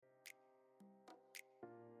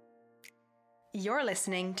You're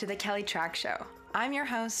listening to The Kelly Track Show. I'm your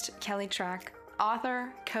host, Kelly Track,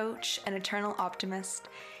 author, coach, and eternal optimist.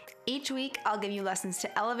 Each week, I'll give you lessons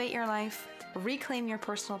to elevate your life, reclaim your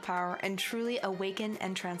personal power, and truly awaken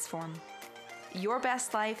and transform. Your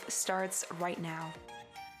best life starts right now.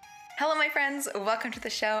 Hello, my friends. Welcome to the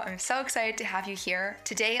show. I'm so excited to have you here.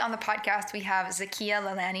 Today on the podcast, we have Zakiya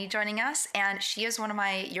Lalani joining us, and she is one of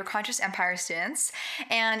my Your Conscious Empire students.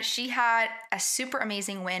 And she had a super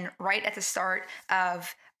amazing win right at the start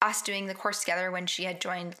of us doing the course together when she had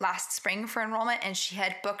joined last spring for enrollment, and she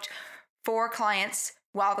had booked 4 clients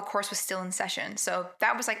while the course was still in session. So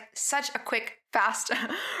that was like such a quick, fast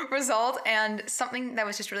result and something that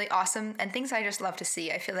was just really awesome and things I just love to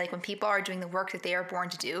see. I feel like when people are doing the work that they are born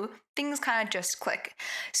to do, things kind of just click.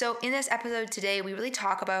 So in this episode today, we really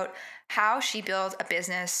talk about how she built a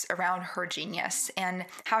business around her genius and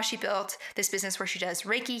how she built this business where she does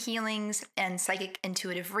Reiki healings and psychic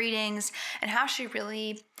intuitive readings and how she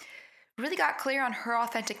really got clear on her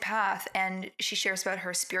authentic path, and she shares about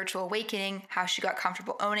her spiritual awakening, how she got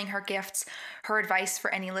comfortable owning her gifts, her advice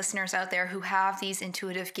for any listeners out there who have these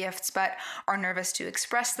intuitive gifts but are nervous to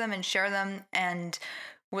express them and share them and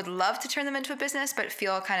would love to turn them into a business but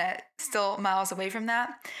feel kind of still miles away from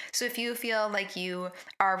that. So if you feel like you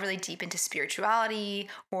are really deep into spirituality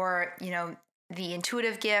or, the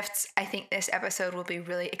intuitive gifts, I think this episode will be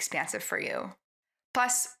really expansive for you.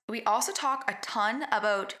 Plus, we also talk a ton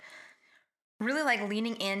about really like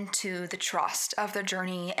leaning into the trust of the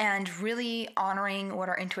journey and really honoring what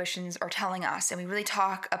our intuitions are telling us. And we really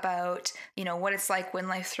talk about, what it's like when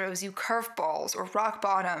life throws you curveballs or rock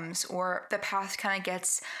bottoms or the path kind of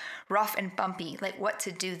gets rough and bumpy, like what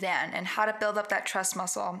to do then and how to build up that trust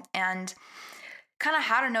muscle and kind of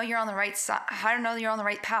how to know you're on the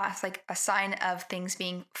right path, like a sign of things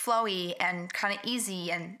being flowy and kind of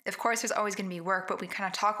easy. And of course, there's always going to be work, but we kind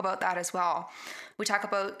of talk about that as well. We talk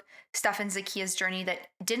about stuff in Zakiya's journey that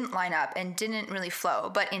didn't line up and didn't really flow,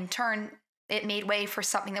 but in turn, it made way for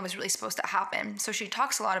something that was really supposed to happen. So she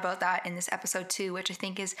talks a lot about that in this episode too, which I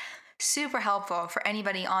think is super helpful for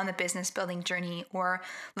anybody on the business building journey or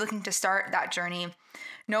looking to start that journey,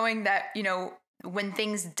 knowing that, when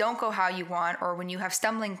things don't go how you want, or when you have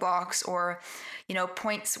stumbling blocks or,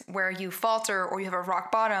 points where you falter or you have a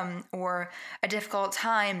rock bottom or a difficult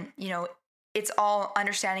time, it's all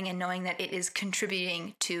understanding and knowing that it is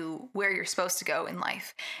contributing to where you're supposed to go in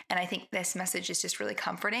life. And I think this message is just really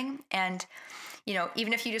comforting. And,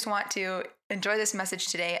 even if you just want to enjoy this message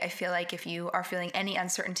today, I feel like if you are feeling any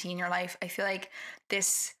uncertainty in your life, I feel like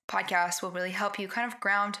this podcast will really help you kind of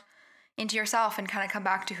ground into yourself and kind of come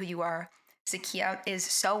back to who you are. Zakiya is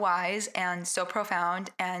so wise and so profound,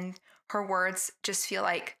 and her words just feel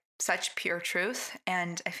like such pure truth,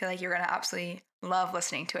 and I feel like you're going to absolutely love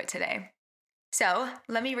listening to it today. So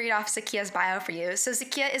let me read off Zakiya's bio for you. So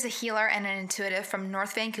Zakiya is a healer and an intuitive from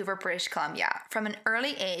North Vancouver, British Columbia. From an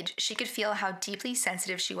early age, she could feel how deeply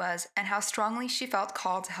sensitive she was and how strongly she felt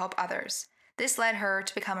called to help others. This led her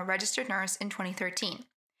to become a registered nurse in 2013.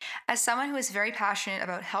 As someone who is very passionate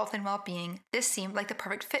about health and well-being, this seemed like the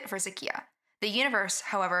perfect fit for Zakiya. The universe,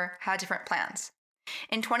 however, had different plans.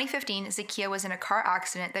 In 2015, Zakiya was in a car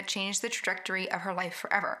accident that changed the trajectory of her life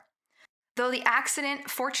forever. Though the accident,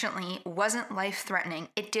 fortunately, wasn't life-threatening,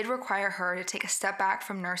 it did require her to take a step back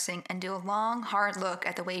from nursing and do a long, hard look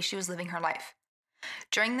at the way she was living her life.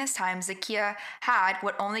 During this time, Zakiya had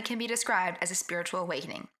what only can be described as a spiritual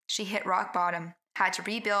awakening. She hit rock bottom, had to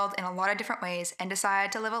rebuild in a lot of different ways, and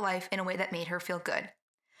decided to live a life in a way that made her feel good.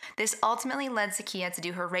 This ultimately led Zakiya to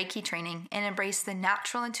do her Reiki training and embrace the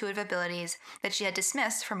natural intuitive abilities that she had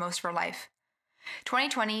dismissed for most of her life.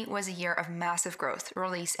 2020 was a year of massive growth,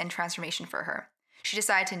 release, and transformation for her. She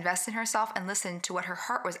decided to invest in herself and listen to what her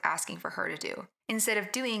heart was asking for her to do, instead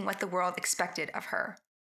of doing what the world expected of her.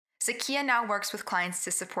 Zakiya now works with clients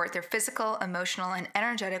to support their physical, emotional, and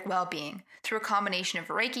energetic well-being through a combination of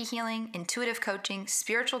Reiki healing, intuitive coaching,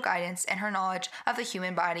 spiritual guidance, and her knowledge of the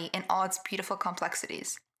human body in all its beautiful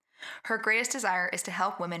complexities. Her greatest desire is to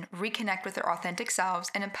help women reconnect with their authentic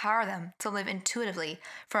selves and empower them to live intuitively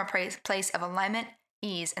from a place of alignment,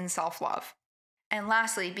 ease, and self-love. And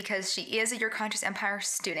lastly, because she is a Your Conscious Empire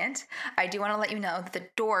student, I do want to let you know that the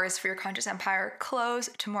doors for Your Conscious Empire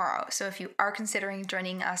close tomorrow. So if you are considering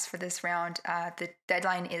joining us for this round, the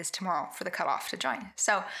deadline is tomorrow for the cutoff to join.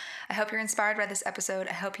 So I hope you're inspired by this episode.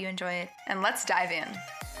 I hope you enjoy it. And let's dive in.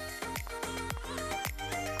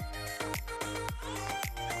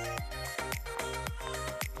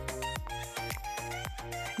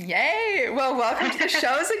 Yay! Well, welcome to the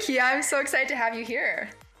show, Zakiya. I'm so excited to have you here.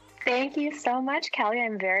 Thank you so much, Kelly.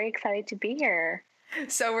 I'm very excited to be here.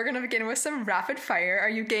 So we're going to begin with some rapid fire. Are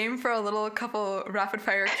you game for a little couple rapid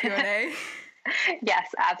fire Q&A? Yes,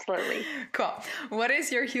 absolutely. Cool. What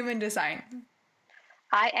is your human design?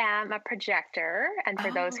 I am a projector. And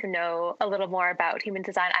for those who know a little more about human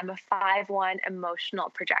design, I'm a 5/1 emotional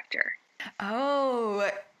projector. Oh,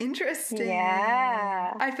 interesting.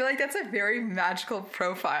 Yeah. I feel like that's a very magical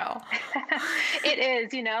profile. It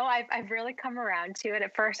is, I've really come around to it.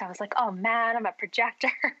 At first I was like, oh man, I'm a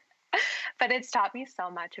projector. But it's taught me so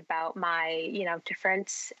much about my,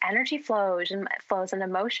 different energy flows and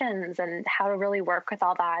emotions and how to really work with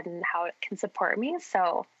all that and how it can support me.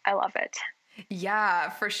 So I love it. Yeah,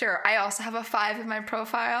 for sure. I also have a 5 in my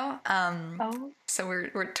profile. So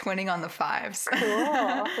we're twinning on the 5s.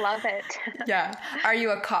 Cool. Love it. Yeah. Are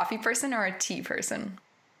you a coffee person or a tea person?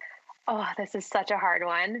 Oh, this is such a hard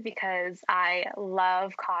one because I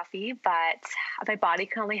love coffee, but my body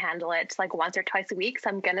can only handle it like once or twice a week. So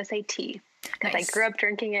I'm going to say tea because I grew up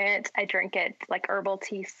drinking it. I drink it like herbal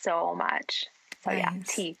tea so much. So yeah,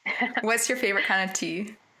 tea. What's your favorite kind of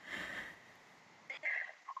tea?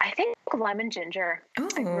 I think lemon ginger. Ooh.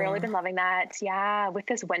 I've really been loving that. Yeah. With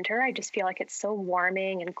this winter, I just feel like it's so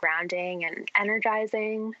warming and grounding and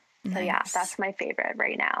energizing. So yeah, that's my favorite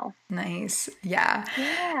right now. Nice. Yeah.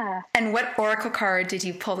 Yeah. And what oracle card did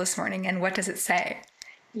you pull this morning and what does it say?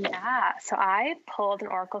 Yeah. So I pulled an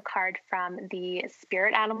oracle card from the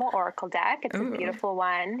Spirit Animal Oracle deck. It's a beautiful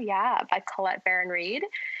one. Yeah. By Colette Baron-Reid.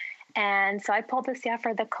 And so I pulled this,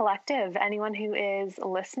 for the collective, anyone who is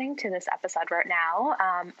listening to this episode right now.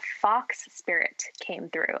 Fox Spirit came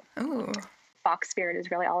through. Ooh. Fox Spirit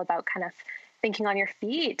is really all about kind of thinking on your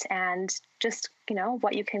feet and just,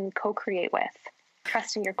 what you can co-create with,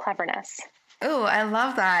 trusting your cleverness. Oh, I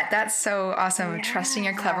love that. That's so awesome. Yeah. Trusting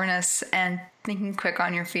your cleverness and thinking quick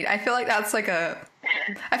on your feet. I feel like that's I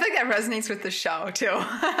feel like that resonates with the show too.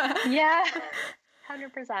 Yeah.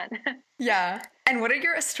 100%. Yeah. And what are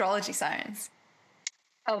your astrology signs?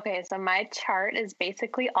 Okay, so my chart is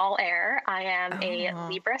basically all air. I am a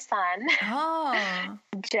Libra sun,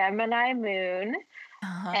 Gemini moon,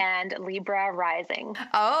 and Libra rising.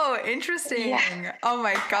 Oh, interesting. Yeah. Oh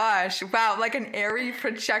my gosh. Wow. Like an airy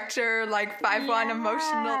projector, like 5/1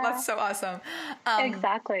 emotional. That's so awesome.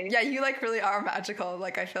 Exactly. Yeah, you really are magical.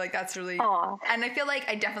 Like, I feel like that's really, and I feel like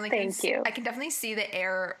I definitely I can definitely see the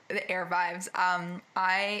air vibes.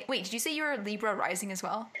 Wait, did you say you were Libra rising as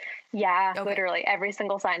well? Yeah, literally every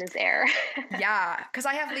single sign is air. Yeah, because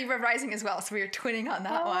I have Libra rising as well, so we were twinning on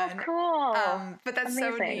that one. Cool. But that's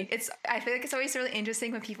amazing. So neat. I feel like it's always really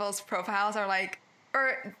interesting when people's profiles are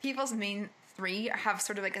or people's main 3 have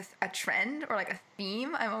sort of like a trend or like a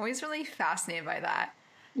theme. I'm always really fascinated by that.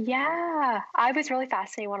 Yeah, I was really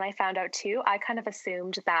fascinated when I found out too. I kind of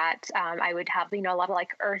assumed that I would have, a lot of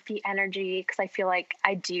like earthy energy because I feel like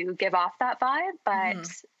I do give off that vibe, but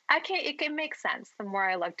it makes sense. The more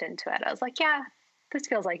I looked into it, I was like, yeah, this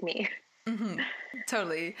feels like me. Mm-hmm.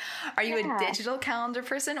 Totally. Are you a digital calendar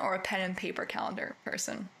person or a pen and paper calendar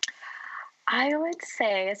person? I would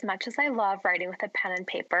say, as much as I love writing with a pen and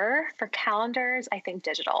paper, for calendars, I think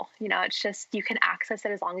digital. It's just, you can access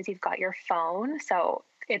it as long as you've got your phone. So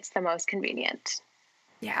it's the most convenient.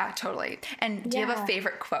 Yeah, totally. And do you have a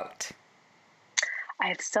favorite quote? I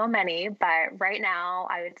have so many, but right now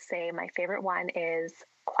I would say my favorite one is,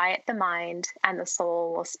 quiet the mind and the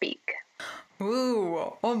soul will speak.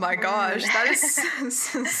 Ooh, oh my gosh, that is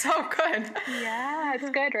so good. Yeah, it's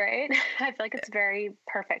good, right? I feel like it's very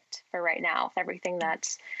perfect for right now with everything that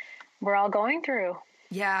we're all going through.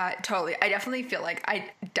 Yeah, totally. I definitely feel like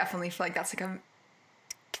that's like a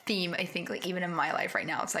theme, I think, like even in my life right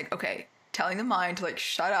now. It's like, okay, telling the mind to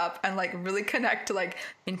shut up and really connect to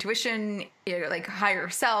intuition, like higher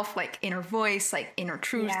self, like inner voice, like inner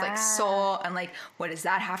truth, like soul, and what does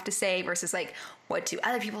that have to say versus what do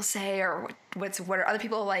other people say, or what are other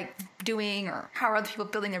people doing, or how are other people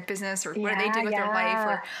building their business, or what are they doing with their life,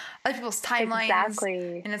 or other people's timelines.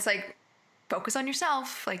 Exactly. And it's focus on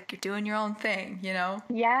yourself, you're doing your own thing,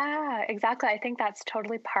 Yeah, exactly. I think that's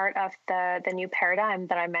totally part of the new paradigm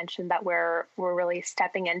that I mentioned that we're really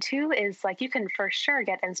stepping into is you can for sure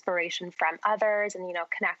get inspiration from others and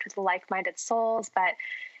connect with like-minded souls, but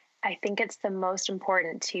I think it's the most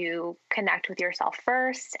important to connect with yourself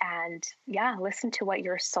first and listen to what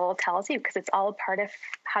your soul tells you, because it's all a part of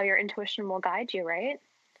how your intuition will guide you, right?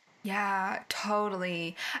 Yeah,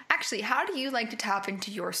 totally. Actually, how do you like to tap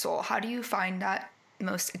into your soul? How do you find that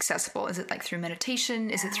most accessible? Is it through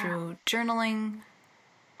meditation? Is it through journaling?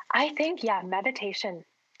 I think, meditation,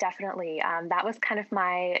 definitely. That was kind of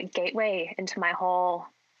my gateway into my whole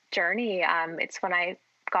journey. It's when I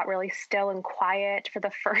got really still and quiet for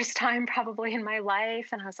the first time probably in my life.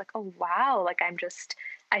 And I was like, oh, wow, like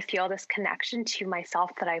I feel this connection to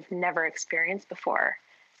myself that I've never experienced before.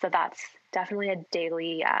 So that's definitely a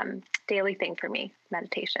daily thing for me,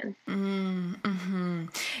 meditation. Mm-hmm.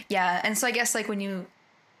 Yeah. And so I guess like when you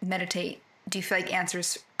meditate, do you feel like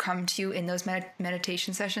answers come to you in those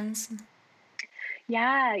meditation sessions?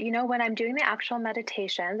 Yeah, when I'm doing the actual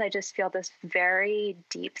meditations, I just feel this very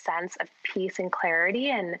deep sense of peace and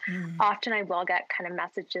clarity. And often I will get kind of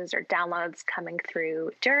messages or downloads coming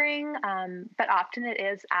through during, but often it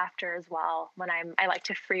is after as well when I like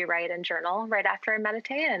to free write and journal right after I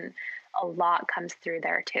meditate, and a lot comes through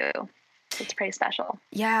there too. So it's pretty special.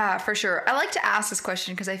 Yeah, for sure. I like to ask this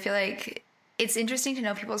question because I feel like it's interesting to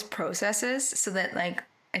know people's processes so that like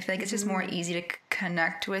I feel like it's just more easy to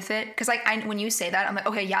connect with it. Cause like when you say that, I'm like,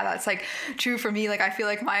 okay, yeah, that's like true for me. Like I feel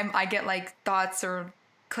like I get like thoughts or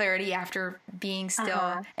clarity after being still.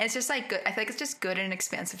 And it's just like good. I feel like it's just good and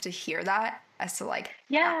expansive to hear that as to like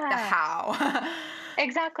the how.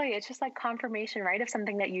 Exactly. It's just like confirmation, right? Of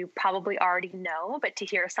something that you probably already know, but to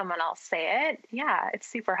hear someone else say it, yeah, it's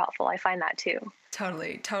super helpful. I find that too.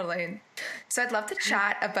 Totally. So I'd love to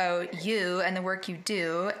chat about you and the work you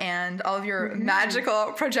do and all of your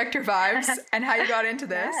magical projector vibes and how you got into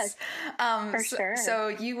this. Yes, for sure. So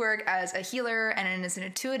you work as a healer and as an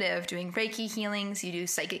intuitive doing Reiki healings. You do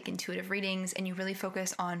psychic intuitive readings and you really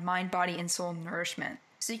focus on mind, body, and soul nourishment.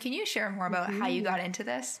 So can you share more about how you got into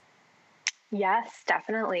this? Yes,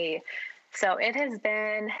 definitely. So it has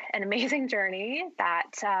been an amazing journey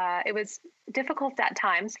that it was difficult at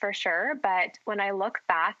times for sure. But when I look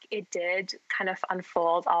back, it did kind of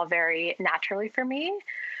unfold all very naturally for me.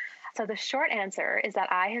 So the short answer is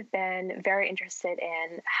that I have been very interested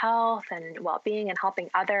in health and well-being and helping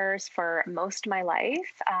others for most of my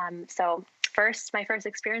life. So my first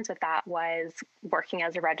experience with that was working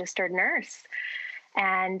as a registered nurse.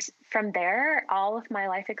 And from there, all of my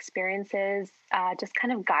life experiences just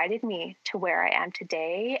kind of guided me to where I am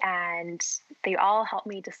today. And they all helped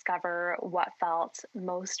me discover what felt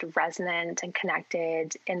most resonant and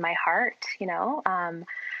connected in my heart.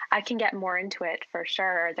 I can get more into it for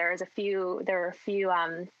sure. There were a few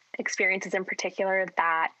experiences in particular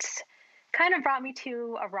that kind of brought me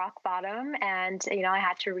to a rock bottom, and, I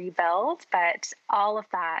had to rebuild. But all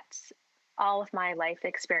of my life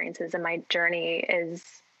experiences and my journey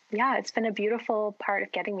it's been a beautiful part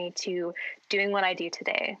of getting me to doing what I do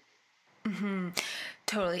today. Mm-hmm.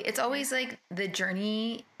 Totally. It's always like the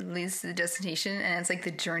journey leads to the destination, and it's like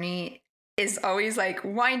the journey is always like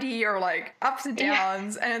windy or like ups and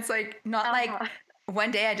downs. And it's like not like one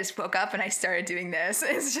day I just woke up and I started doing this.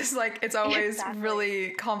 It's just like it's always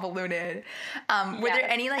really convoluted. Were there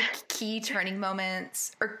any like key turning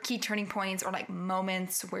moments or key turning points or like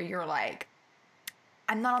moments where you're like,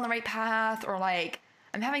 I'm not on the right path, or like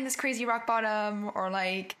I'm having this crazy rock bottom, or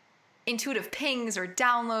like intuitive pings or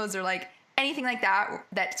downloads or like anything like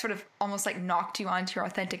that sort of almost like knocked you onto your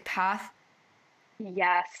authentic path?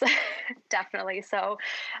 Yes, definitely. So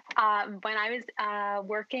when I was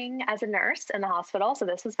working as a nurse in the hospital, so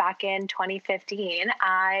this was back in 2015,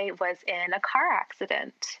 I was in a car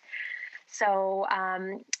accident. So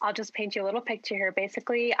I'll just paint you a little picture here.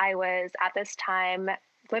 Basically, I was at this time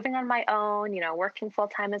living on my own, working full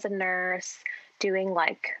time as a nurse, doing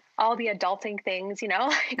like all the adulting things,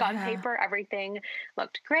 like on paper, everything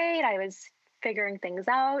looked great. I was figuring things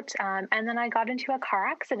out. And then I got into a car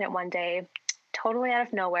accident one day, totally out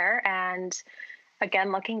of nowhere. And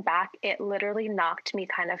again, looking back, it literally knocked me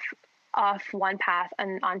kind of off one path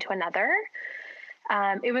and onto another.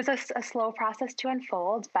 It was a slow process to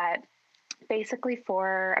unfold, but basically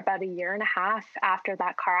for about a year and a half after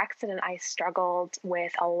that car accident, I struggled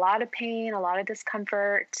with a lot of pain, a lot of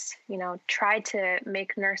discomfort, tried to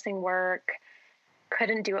make nursing work,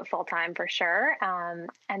 couldn't do it full time for sure. And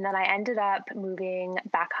then I ended up moving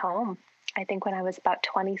back home, I think when I was about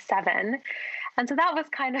 27. And so that was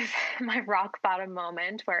kind of my rock bottom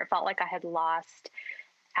moment where it felt like I had lost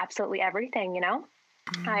absolutely everything,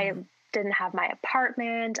 I didn't have my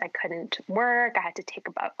apartment. I couldn't work. I had to take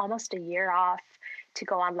about almost a year off to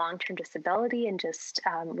go on long-term disability and just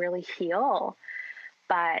really heal.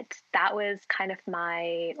 But that was kind of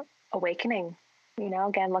my awakening.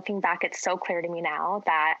 Again, looking back, it's so clear to me now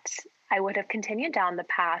that I would have continued down the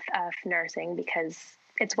path of nursing because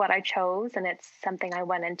it's what I chose, and it's something I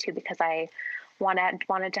went into because I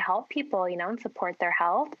wanted to help people, and support their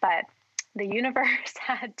health. But the universe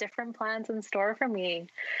had different plans in store for me.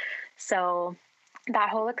 So that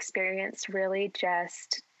whole experience really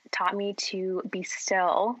just taught me to be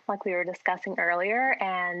still, like we were discussing earlier.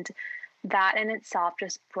 And that in itself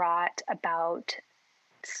just brought about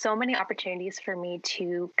so many opportunities for me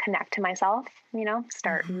to connect to myself,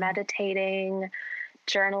 start meditating,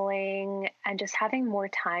 journaling, and just having more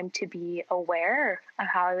time to be aware of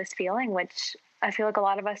how I was feeling, which I feel like a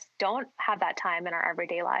lot of us don't have that time in our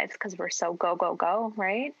everyday lives because we're so go, go, go,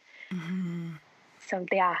 right? So,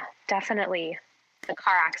 yeah, definitely the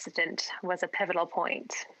car accident was a pivotal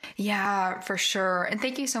point. Yeah, for sure. And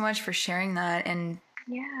thank you so much for sharing that and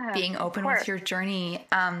being open with your journey.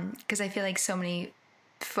 Because I feel like so many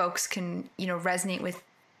folks can, resonate with,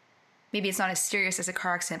 maybe it's not as serious as a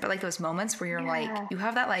car accident, but like those moments where you're like, you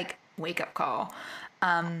have that like wake up call.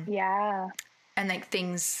 And like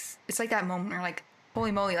things, it's like that moment where like,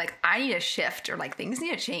 holy moly, like I need a shift, or like things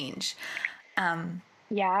need to change.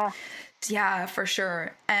 Yeah, for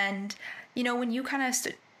sure. And, when you kind of,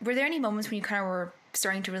 were there any moments when you kind of were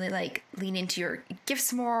starting to really like lean into your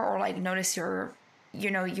gifts more, or like notice your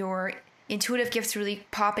intuitive gifts really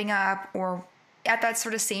popping up, or at that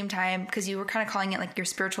sort of same time, because you were kind of calling it like your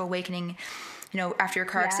spiritual awakening, after your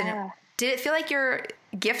car accident, did it feel like your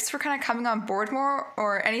gifts were kind of coming on board more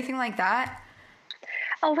or anything like that?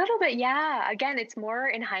 A little bit, yeah. Again, it's more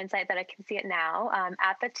in hindsight that I can see it now.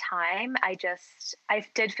 At the time, I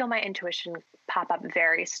did feel my intuition pop up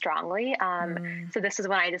very strongly. So this is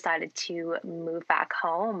when I decided to move back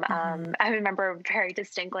home. I remember very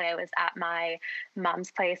distinctly, I was at my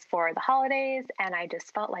mom's place for the holidays, and I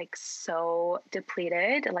just felt like so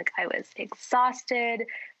depleted. Like I was exhausted.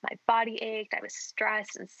 My body ached. I was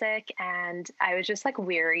stressed and sick, and I was just like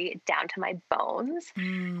weary down to my bones.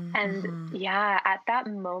 And at that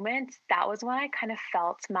moment, that was when I kind of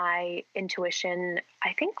felt my intuition,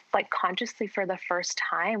 I think like consciously for the first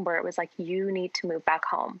time, where it was like, you need to move back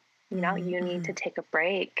home. You need to take a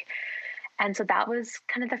break. And so that was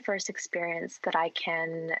kind of the first experience that I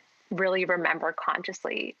can really remember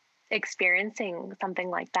consciously experiencing something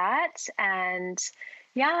like that. And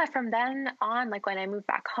from then on, like when I moved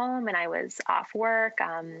back home and I was off work,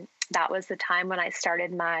 that was the time when I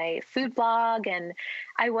started my food blog, and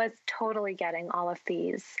I was totally getting all of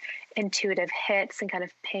these intuitive hits and kind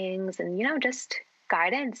of pings and, just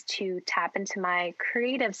guidance to tap into my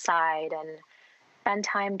creative side and spend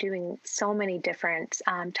time doing so many different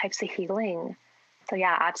types of healing. So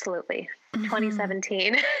yeah, absolutely.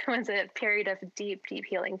 2017 was a period of deep, deep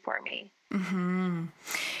healing for me.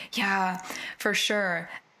 Yeah, for sure.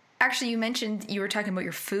 Actually, you mentioned you were talking about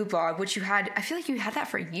your food blog, which you had, I feel like you had that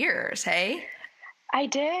for years, hey? I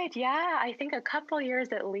did, yeah. I think a couple years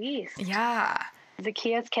at least. Yeah.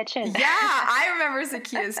 Zakiya's Kitchen. Yeah, I remember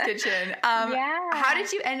Zakiya's Kitchen. How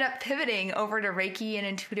did you end up pivoting over to Reiki and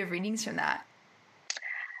intuitive readings from that?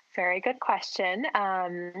 Very good question.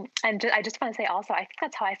 And I just want to say also, I think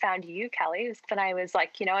that's how I found you, Kelly, was when I was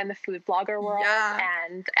like, in the food blogger world,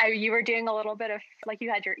 and you were doing a little bit of like,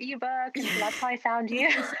 you had your ebook, and so that's how I found you.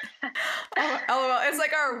 Oh, it's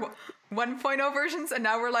like our 1.0 versions, and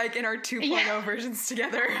now we're like in our 2.0 versions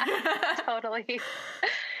together. Totally.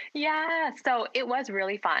 Yeah. So it was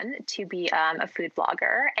really fun to be a food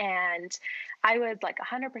blogger, and I was like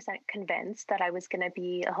 100% convinced that I was going to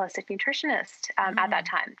be a holistic nutritionist at that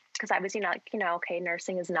time, because I was, okay,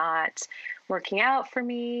 nursing is not working out for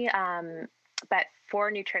me. But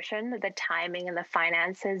for nutrition, the timing and the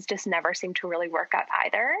finances just never seemed to really work out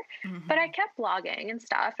either. But I kept blogging and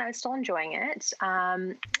stuff, and I was still enjoying it.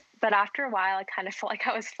 But after a while, I kind of felt like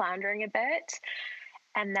I was floundering a bit.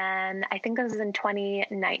 And then I think this was in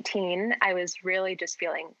 2019, I was really just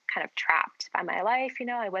feeling kind of trapped by my life.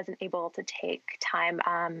 I wasn't able to take time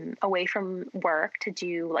away from work to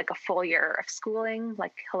do like a full year of schooling,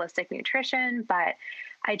 like holistic nutrition. But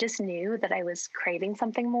I just knew that I was craving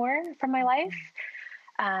something more from my life.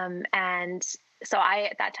 And so I,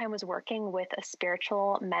 at that time, was working with a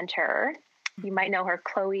spiritual mentor. You might know her,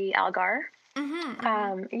 Chloe Algar.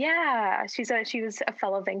 She was a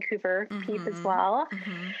fellow Vancouver peep as well.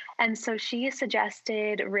 And so she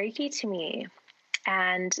suggested Reiki to me.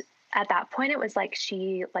 And at that point, it was like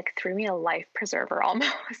she like threw me a life preserver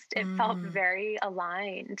almost. It felt very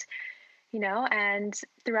aligned, and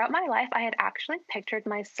throughout my life, I had actually pictured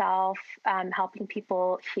myself helping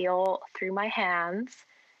people heal through my hands.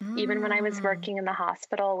 Even when I was working in the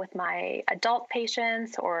hospital with my adult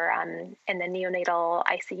patients, or in the neonatal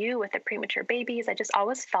ICU with the premature babies, I just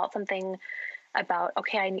always felt something about,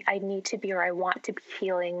 okay, I need to be, or I want to be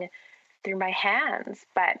healing through my hands,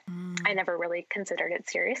 but I never really considered it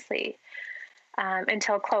seriously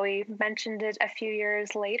until Chloe mentioned it a few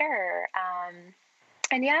years later.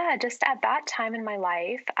 And just at that time in my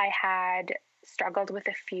life, I had struggled with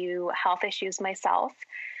a few health issues myself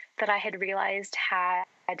that I had realized had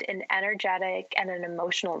an energetic and an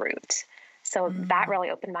emotional root. So that really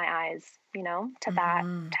opened my eyes, to that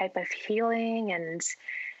type of healing. And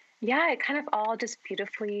yeah, it kind of all just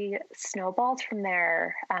beautifully snowballed from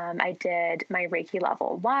there. I did my Reiki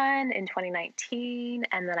level 1 in 2019,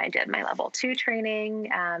 and then I did my level 2 training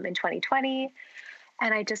in 2020.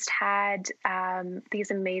 And I just had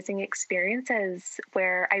these amazing experiences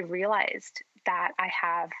where I realized that I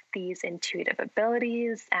have these intuitive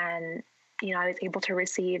abilities, and I was able to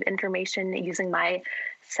receive information using my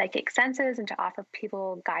psychic senses and to offer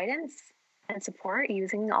people guidance and support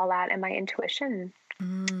using all that and my intuition.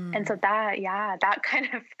 And so that kind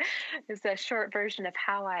of is a short version of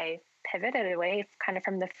how I pivoted away kind of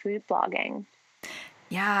from the food blogging.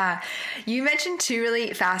 Yeah. You mentioned 2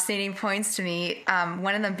 really fascinating points to me.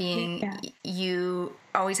 One of them being you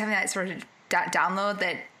always having that sort of download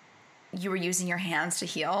that you were using your hands to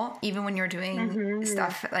heal, even when you're doing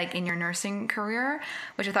stuff like in your nursing career,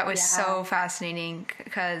 which I thought was so fascinating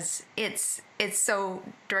because it's so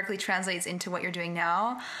directly translates into what you're doing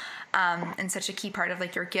now. And such a key part of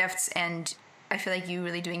like your gifts, and I feel like you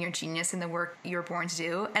really doing your genius in the work you're born to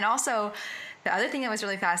do. And also the other thing that was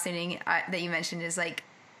really fascinating that you mentioned is like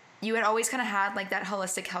you had always kind of had like that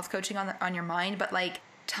holistic health coaching on your mind, but like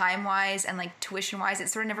time wise and like tuition wise, it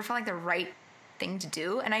sort of never felt like the right thing to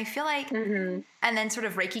do. And I feel like and then sort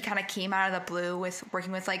of Reiki kind of came out of the blue with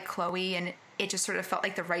working with like Chloe, and it just sort of felt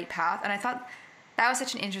like the right path. And I thought that was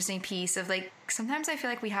such an interesting piece of like sometimes I feel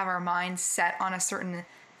like we have our minds set on a certain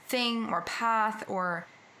thing or path or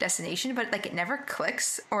destination, but like it never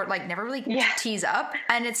clicks or like never really tees up,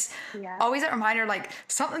 and it's always that reminder like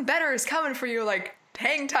something better is coming for you, like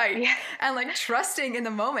hang tight and like trusting in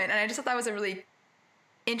the moment. And I just thought that was a really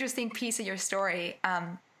interesting piece of your story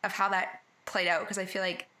of how that played out, because I feel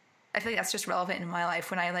like that's just relevant in my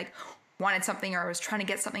life when I like wanted something or I was trying to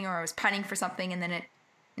get something or I was pining for something and then it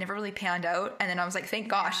never really panned out, and then I was like thank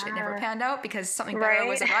gosh it never panned out because something better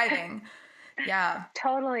was arriving. Yeah,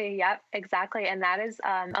 totally. Yep, exactly. And that is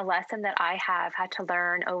a lesson that I have had to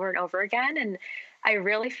learn over and over again. And I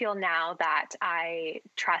really feel now that I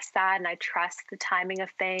trust that, and I trust the timing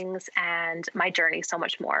of things and my journey so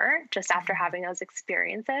much more just after having those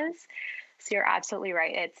experiences. So you're absolutely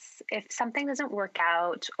right. It's if something doesn't work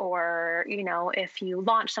out, or, if you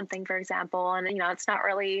launch something, for example, and, it's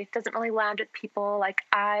doesn't really land with people, like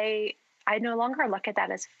I no longer look at that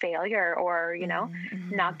as failure or,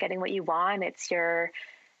 not getting what you want. It's you're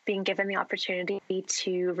being given the opportunity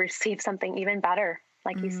to receive something even better,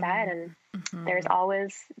 like you said. And there's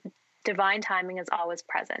always divine timing is always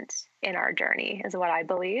present in our journey is what I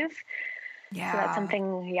believe. Yeah. So that's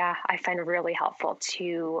something, I find really helpful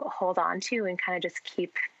to hold on to and kind of just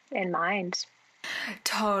keep in mind.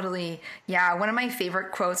 Totally. Yeah. One of my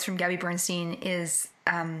favorite quotes from Gabby Bernstein is,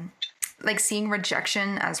 like seeing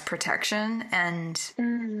rejection as protection, and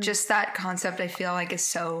just that concept I feel like is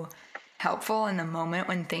so helpful in the moment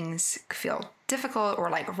when things feel difficult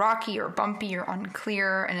or like rocky or bumpy or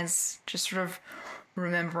unclear, and it's just sort of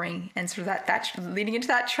remembering and sort of that leading into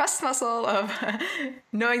that trust muscle of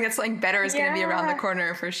knowing that something better is going to be around the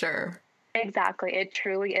corner for sure. Exactly. It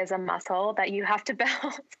truly is a muscle that you have to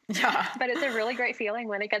build. Yeah. But it's a really great feeling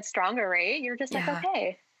when it gets stronger, right? You're just like,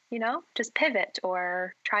 okay, just pivot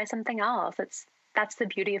or try something else. That's the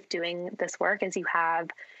beauty of doing this work is you have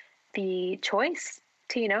the choice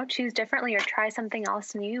to, choose differently or try something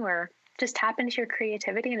else new or just tap into your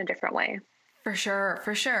creativity in a different way. For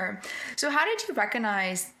sure. So how did you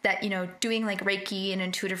recognize that, doing like Reiki and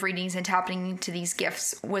intuitive readings and tapping into these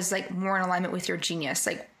gifts was like more in alignment with your genius?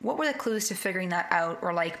 Like what were the clues to figuring that out,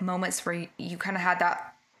 or like moments where you kind of had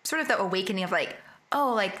that sort of the awakening of like,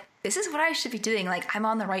 oh, like this is what I should be doing. Like I'm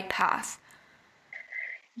on the right path.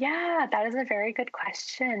 Yeah, that is a very good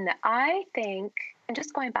question. I think, and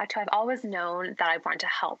just going back to, I've always known that I want to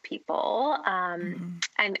help people. And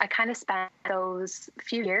I kind of spent those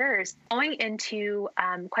few years going into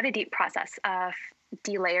quite a deep process of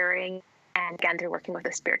delayering. And again, through working with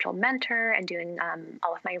a spiritual mentor and doing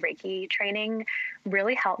all of my Reiki training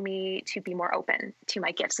really helped me to be more open to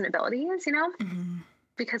my gifts and abilities,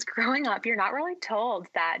 Because growing up, you're not really told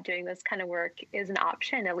that doing this kind of work is an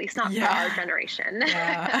option, at least not for our generation.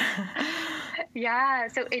 Yeah.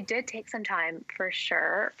 So it did take some time for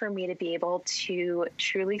sure for me to be able to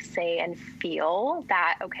truly say and feel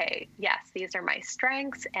that, okay, yes, these are my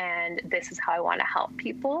strengths and this is how I want to help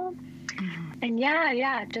people. And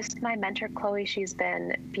just my mentor, Chloe, she's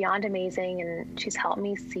been beyond amazing, and she's helped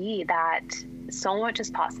me see that so much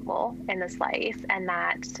is possible in this life, and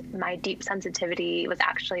that my deep sensitivity was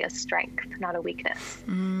actually a strength, not a weakness.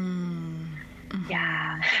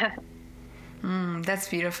 Yeah. That's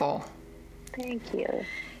beautiful. Thank you.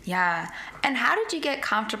 Yeah. And how did you get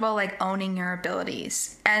comfortable like owning your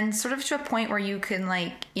abilities and sort of to a point where you can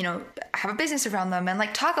like, you know, have a business around them and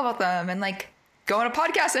like talk about them and like go on a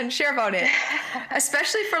podcast and share about it,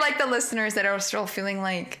 especially for like the listeners that are still feeling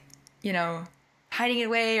like, you know, hiding it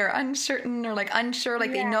away or uncertain or like unsure,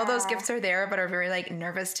 like they know those gifts are there, but are very like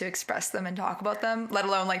nervous to express them and talk about them, let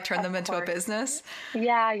alone like turn them into a business.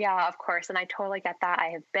 Yeah, of course. And I totally get that. I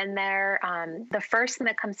have been there. The first thing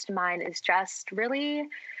that comes to mind is just really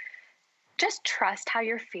just trust how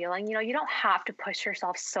you're feeling. You know, you don't have to push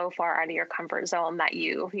yourself so far out of your comfort zone that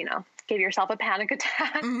you know, give yourself a panic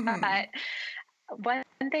attack. But one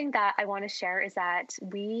thing that I want to share is that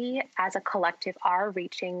we as a collective are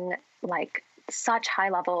reaching like such high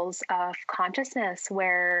levels of consciousness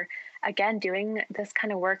where, again, doing this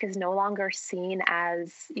kind of work is no longer seen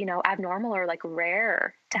as, you know, abnormal or like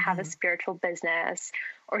rare to have a spiritual business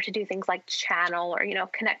or to do things like channel or, you know,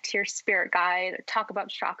 connect to your spirit guide, or talk about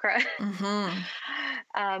chakra.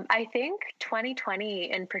 I think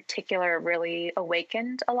 2020 in particular really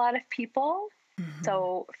awakened a lot of people.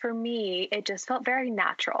 So for me, it just felt very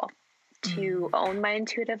natural to own my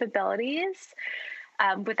intuitive abilities.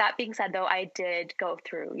 With that being said, though, I did go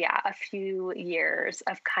through, a few years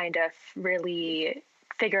of kind of really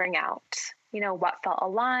figuring out, you know, what felt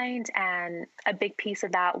aligned. And a big piece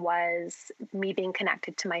of that was me being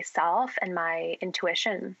connected to myself and my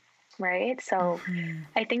intuition, right? So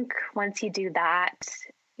I think once you do that,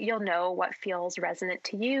 you'll know what feels resonant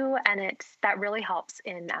to you. And that really helps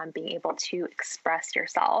in being able to express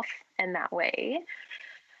yourself in that way.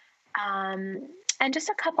 And just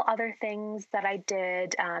a couple other things that I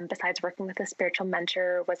did besides working with a spiritual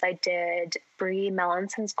mentor was I did Brie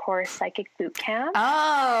Mellanson's course, Psychic Bootcamp.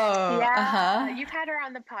 Oh, yeah. You've had her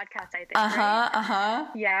on the podcast, I think, right?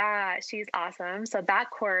 Yeah, she's awesome. So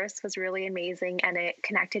that course was really amazing, and it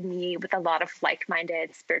connected me with a lot of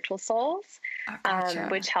like-minded spiritual souls,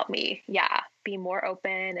 which helped me, be more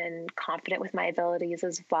open and confident with my abilities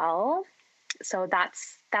as well. So that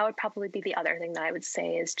would probably be the other thing that I would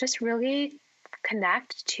say is just really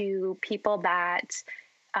connect to people that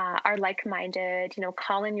are like-minded, you know,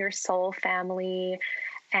 call in your soul family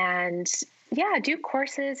and do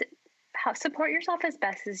courses, support yourself as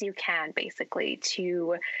best as you can, basically,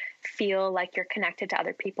 to feel like you're connected to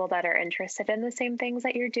other people that are interested in the same things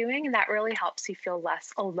that you're doing. And that really helps you feel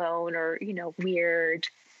less alone or, you know, weird.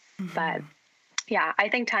 But I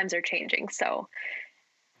think times are changing. So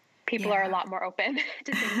people are a lot more open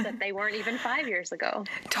to things that they weren't even 5 years ago.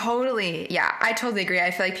 Totally. Yeah, I totally agree.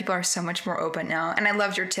 I feel like people are so much more open now. And I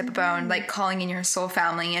loved your tip about like calling in your soul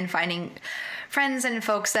family and finding friends and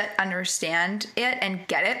folks that understand it and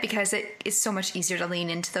get it, because it is so much easier to lean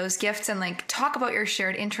into those gifts and like talk about your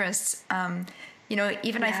shared interests. You know,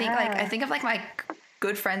 even I think of like my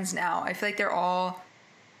good friends now. I feel like they're all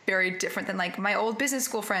very different than like my old business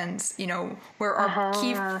school friends, you know, where our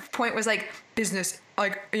key point was like business,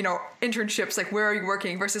 like, you know, internships, like where are you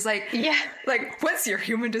working versus like, like what's your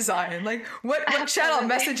human design? Like what channel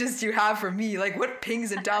messages do you have for me? Like what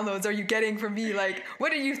pings and downloads are you getting from me? Like,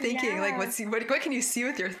 what are you thinking? Like what can you see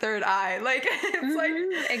with your third eye? Like, it's like,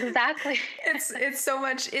 exactly. It's so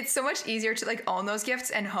much easier to like own those gifts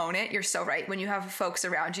and hone it. You're so right. When you have folks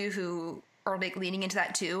around you who are like leaning into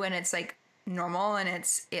that too, and it's like normal and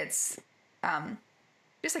it's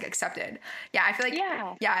just like accepted. Yeah, I feel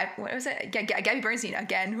like what was it? Gabby Bernstein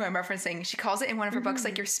again, who I'm referencing. She calls it in one of her books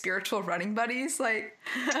like your spiritual running buddies, like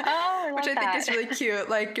which I think is really cute.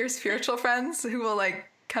 Like your spiritual friends who will like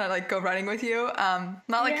kind of like go running with you.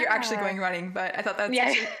 Not like you're actually going running, but I thought that's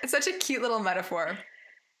it's such a cute little metaphor.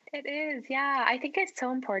 It is. Yeah. I think it's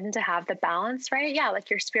so important to have the balance, right? Yeah. Like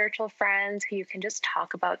your spiritual friends who you can just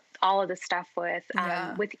talk about all of this stuff with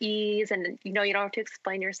ease, and, you know, you don't have to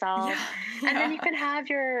explain yourself. And then you can have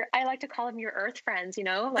I like to call them your earth friends, you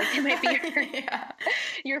know, like they might be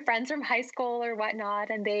your friends from high school or whatnot.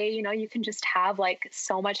 And they, you know, you can just have like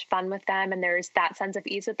so much fun with them. And there's that sense of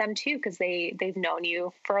ease with them too, because they've known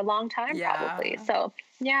you for a long time probably. So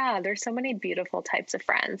there's so many beautiful types of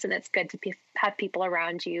friends, and it's good to have people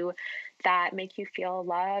around you that make you feel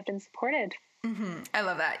loved and supported. I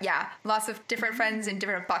love that. Yeah. Lots of different friends in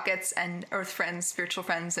different buckets, and earth friends, spiritual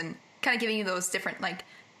friends, and kind of giving you those different like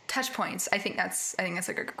touch points. I think that's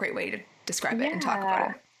like a great way to describe it and talk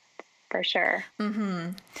about it. For sure.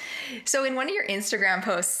 So in one of your Instagram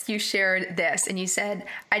posts, you shared this and you said,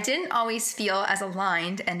 I didn't always feel as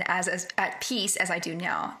aligned and as at peace as I do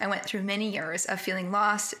now. I went through many years of feeling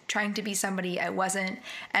lost, trying to be somebody I wasn't,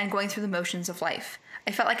 and going through the motions of life.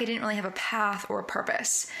 I felt like I didn't really have a path or a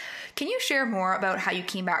purpose. Can you share more about how you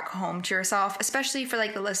came back home to yourself, especially for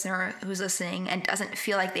like the listener who's listening and doesn't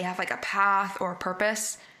feel like they have like a path or a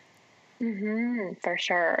purpose? For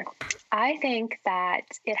sure. I think that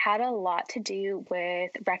it had a lot to do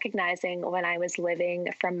with recognizing when I was living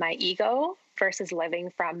from my ego versus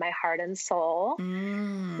living from my heart and soul. You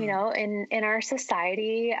Mm. know, in our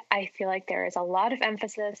society, I feel like there is a lot of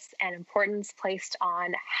emphasis and importance placed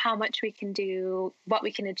on how much we can do, what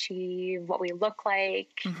we can achieve, what we look like,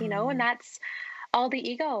 you know, and Mm-hmm. that's all the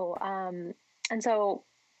ego. And so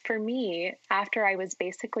for me, after I was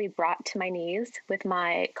basically brought to my knees with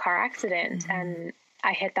my car accident Mm-hmm. and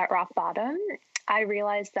I hit that rock bottom, I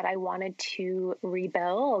realized that I wanted to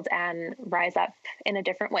rebuild and rise up in a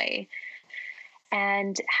different way.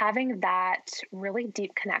 And having that really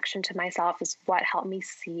deep connection to myself is what helped me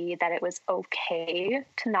see that it was okay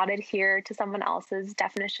to not adhere to someone else's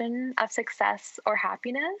definition of success or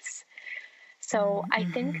happiness. So I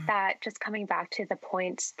think Mm-hmm. that just coming back to the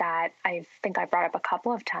points that I think I brought up a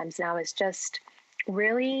couple of times now is just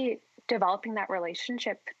really developing that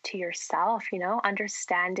relationship to yourself, you know,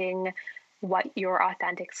 understanding what your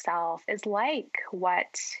authentic self is like,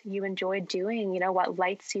 what you enjoy doing, you know, what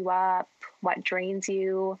lights you up, what drains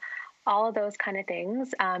you, all of those kind of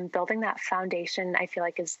things. Building that foundation, I feel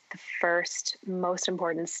like, is the first most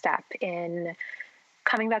important step in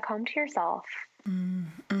coming back home to yourself.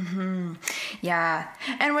 Mm-hmm. Yeah.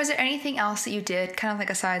 And was there anything else that you did, kind of like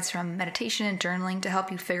aside from meditation and journaling, to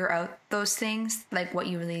help you figure out those things, like what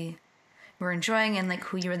you really were enjoying and like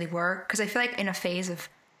who you really were? Because I feel like in a phase of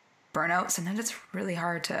burnout, sometimes it's really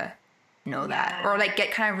hard to know that, or Yeah. like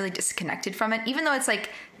get kind of really disconnected from it, even though it's like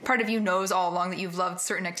part of you knows all along that you've loved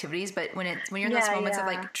certain activities. But when you're in those Yeah, moments of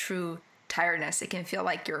yeah. like true tiredness, it can feel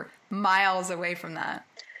like you're miles away from that.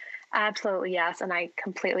 Absolutely, yes, and I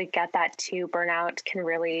completely get that too. Burnout can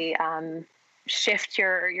really shift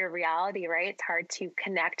your reality, right? It's hard to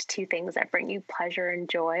connect to things that bring you pleasure and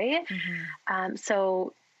joy. Mm-hmm.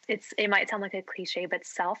 So it might sound like a cliche, but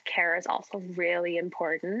self care is also really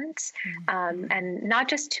important, Mm-hmm. and not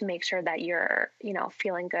just to make sure that you're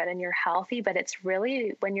feeling good and you're healthy, but it's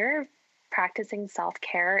really when you're practicing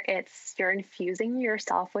self-care, it's you're infusing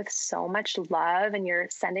yourself with so much love and you're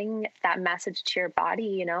sending that message to your body,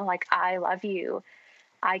 you know, like I love you,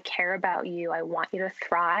 I care about you, I want you to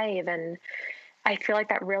thrive. And I feel like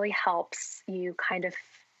that really helps you kind of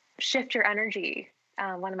shift your energy.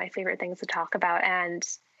 One of my favorite things to talk about, and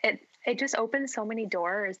it just opens so many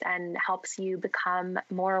doors and helps you become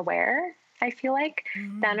more aware. I feel like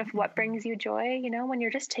than of what Mm-hmm. brings you joy. You know, when you're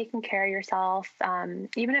just taking care of yourself,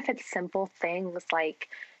 even if it's simple things like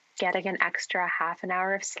getting an extra half an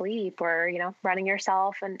hour of sleep, or running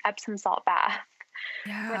yourself an Epsom salt bath,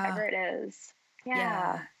 Yeah. whatever it is. Yeah.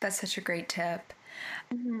 Yeah. That's such a great tip.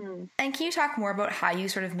 Mhm. And can you talk more about how you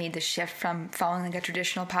sort of made the shift from following like a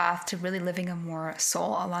traditional path to really living a more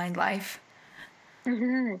soul aligned life?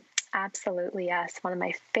 Hmm. Absolutely, yes. One of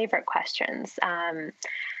my favorite questions.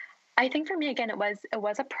 I think for me, again, it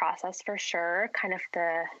was a process for sure, kind of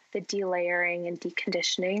the delayering and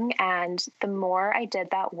deconditioning. And the more I did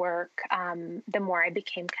that work, the more I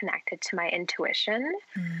became connected to my intuition,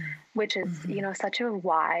 which is Mm-hmm. such a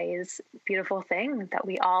wise, beautiful thing that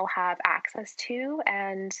we all have access to.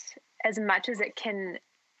 And as much as it can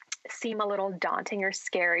seem a little daunting or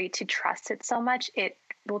scary to trust it so much, it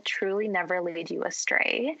will truly never lead you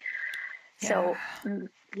astray. Yeah. So,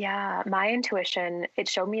 yeah, my intuition, it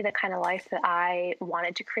showed me the kind of life that I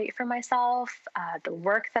wanted to create for myself, the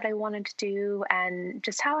work that I wanted to do, and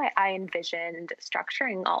just how I envisioned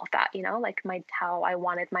structuring all of that, like how I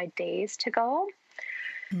wanted my days to go.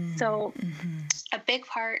 So, Mm-hmm. a big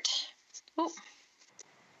part. Oh,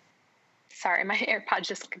 sorry, my AirPod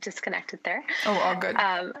just disconnected there. Oh, all good.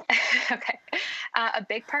 Um, okay. A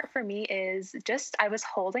big part for me is just I was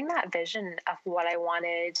holding that vision of what I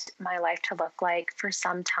wanted my life to look like for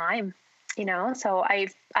some time. So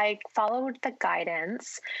I followed the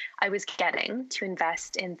guidance I was getting to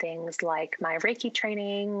invest in things like my Reiki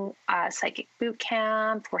training, psychic boot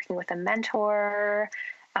camp, working with a mentor,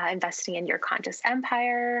 investing in your conscious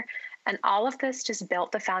empire. And all of this just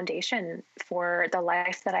built the foundation for the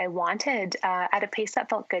life that I wanted at a pace that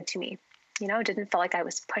felt good to me. It didn't feel like I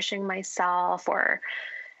was pushing myself or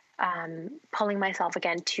pulling myself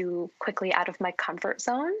again too quickly out of my comfort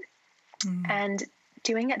zone. And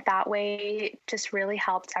doing it that way just really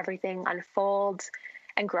helped everything unfold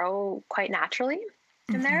and grow quite naturally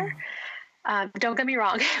in there. Mm-hmm. Don't get me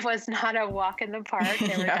wrong, it was not a walk in the park.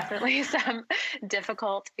 There were Yeah. definitely some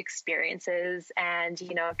difficult experiences and,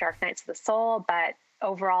 dark nights of the soul. But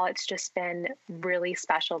overall, it's just been really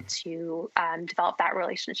special to develop that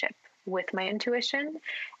relationship with my intuition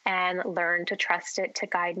and learn to trust it to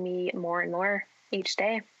guide me more and more each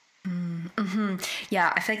day. Mm-hmm.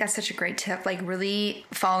 Yeah, I feel like that's such a great tip. Like really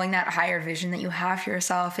following that higher vision that you have for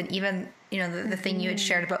yourself, and even the thing you had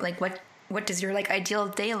shared about like what does your like ideal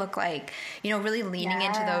day look like? Really leaning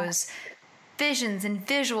into those visions and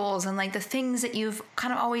visuals and like the things that you've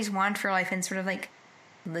kind of always wanted for your life, and sort of like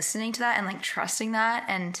listening to that and like trusting that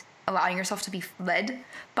and allowing yourself to be led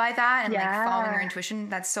by that and like following your intuition.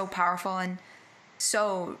 That's so powerful and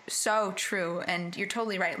so true. And you're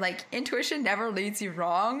totally right. Like intuition never leads you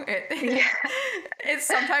wrong. It's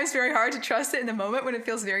sometimes very hard to trust it in the moment when it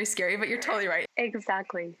feels very scary, but you're totally right.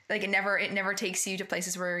 Exactly. Like it never takes you to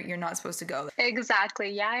places where you're not supposed to go.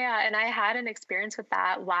 Exactly. Yeah. And I had an experience with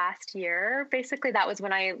that last year. Basically, that was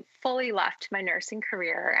when I fully left my nursing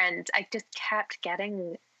career, and I just kept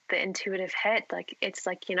getting the intuitive hit. Like, it's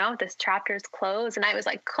like, this chapter is closed, and I was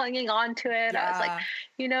like clinging on to it. I was like,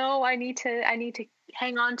 I need to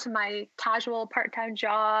hang on to my casual part-time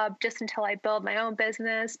job just until I build my own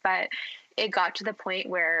business. But it got to the point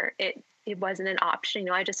where it wasn't an option.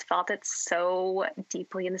 I just felt it so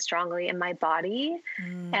deeply and strongly in my body.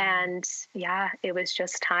 And it was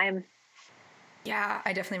just time. Yeah,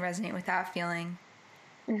 I definitely resonate with that feeling.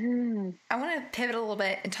 Mm-hmm. I want to pivot a little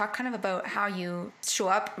bit and talk kind of about how you show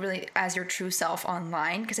up really as your true self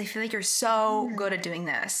online, because I feel like you're so good at doing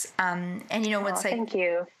this. And what's like, thank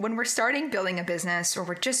you. When we're starting building a business, or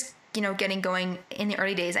we're just, getting going in the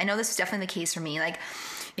early days, I know this is definitely the case for me. Like,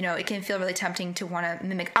 it can feel really tempting to want to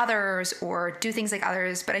mimic others or do things like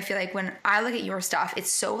others. But I feel like when I look at your stuff, it's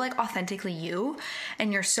so like authentically you,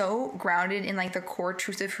 and you're so grounded in like the core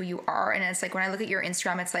truth of who you are. And it's like, when I look at your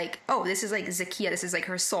Instagram, it's like, oh, this is like Zakiya. This is like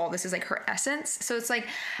her soul. This is like her essence. So it's like,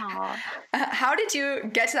 how did you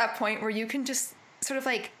get to that point where you can just sort of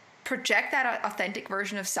like project that authentic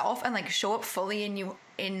version of self and like show up fully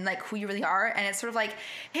in like who you really are? And it's sort of like,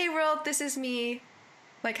 hey world, this is me.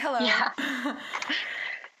 Like, hello. Yeah.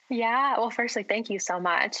 Yeah. Well, firstly, thank you so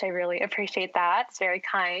much. I really appreciate that. It's very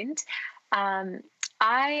kind.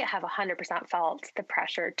 I have 100% felt the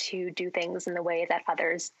pressure to do things in the way that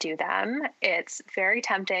others do them. It's very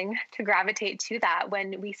tempting to gravitate to that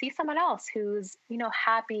when we see someone else who's,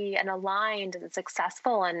 happy and aligned and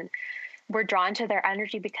successful, and we're drawn to their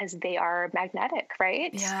energy because they are magnetic,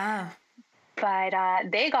 right? Yeah. But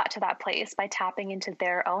they got to that place by tapping into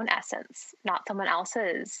their own essence, not someone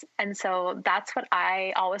else's. And so that's what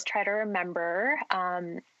I always try to remember.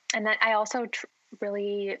 And then I also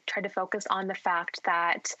really try to focus on the fact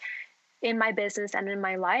that in my business and in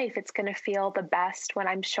my life, it's going to feel the best when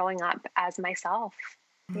I'm showing up as myself,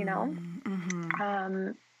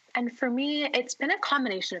 Mm-hmm. And for me, it's been a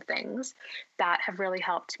combination of things that have really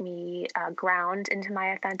helped me ground into my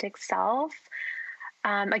authentic self.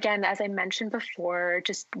 Again, as I mentioned before,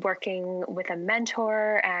 just working with a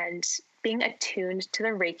mentor and being attuned to the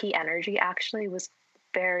Reiki energy actually was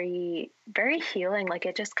very, very healing. Like,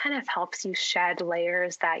 it just kind of helps you shed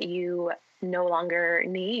layers that you no longer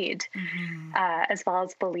need, as well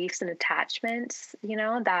as beliefs and attachments,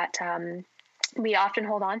 that we often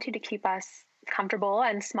hold on to keep us comfortable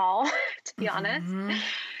and small, to be honest.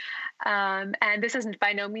 And this is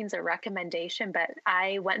by no means a recommendation, but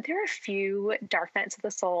I went through a few dark nights of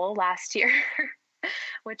the soul last year,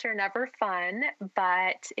 which are never fun.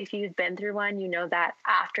 But if you've been through one, you know that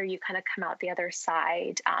after you kind of come out the other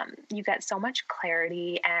side, you get so much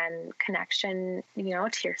clarity and connection,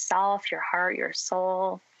 to yourself, your heart, your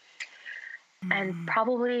soul. And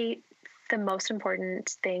probably the most important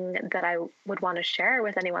thing that I would want to share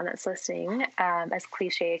with anyone that's listening, as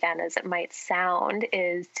cliche again as it might sound,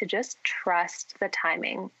 is to just trust the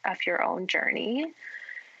timing of your own journey.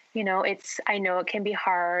 I know it can be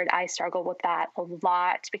hard. I struggle with that a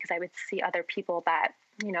lot because I would see other people that,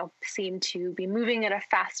 seem to be moving at a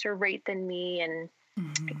faster rate than me and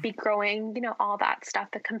be growing, all that stuff,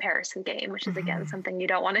 the comparison game, which is again, something you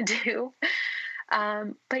don't want to do.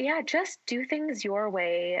 But yeah, just do things your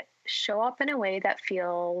way, show up in a way that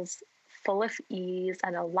feels full of ease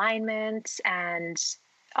and alignment and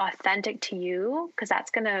authentic to you, because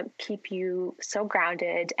that's going to keep you so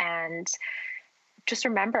grounded. And just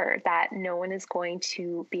remember that no one is going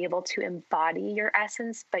to be able to embody your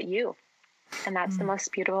essence but you. And that's the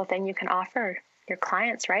most beautiful thing you can offer your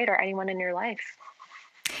clients, right? Or anyone in your life.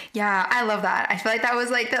 Yeah, I love that. I feel like that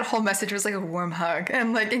was like, that whole message was like a warm hug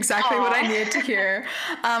and like exactly what I needed to hear.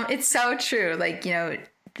 It's so true. Like,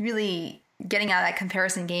 really getting out of that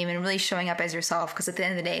comparison game and really showing up as yourself. Because at the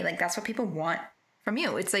end of the day, like, that's what people want from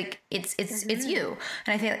you. It's like, it's you.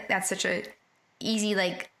 And I think like, that's such a easy,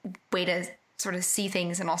 like, way to sort of see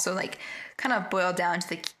things and also like kind of boil down to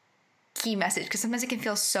the key message. Because sometimes it can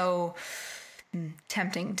feel so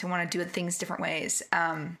tempting to want to do things different ways.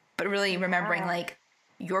 But really remembering like,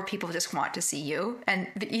 your people just want to see you. And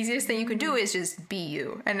the easiest thing you can do is just be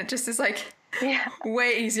you. And it just is like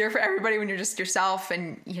way easier for everybody when you're just yourself,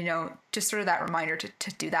 and, you know, just sort of that reminder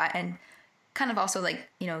to do that. And kind of also like,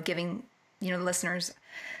 you know, giving, you know, the listeners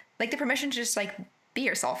like the permission to just like be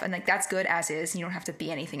yourself. And like, that's good as is. You don't have to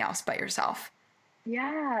be anything else but yourself.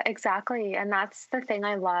 Yeah, exactly. And that's the thing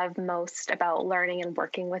I love most about learning and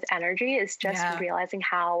working with energy is just realizing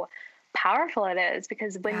how powerful it is,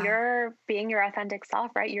 because when you're being your authentic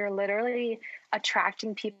self, right, you're literally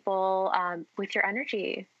attracting people with your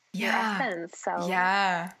energy, your essence. So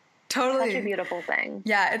totally. Such a beautiful thing.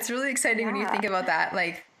 Yeah, it's really exciting when you think about that,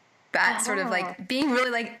 like that sort of like being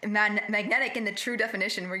really like magnetic in the true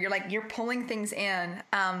definition, where you're pulling things in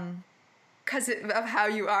because of how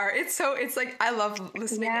you are. It's like I love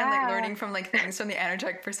listening and like learning from like things from the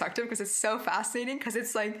energetic perspective, because it's so fascinating, because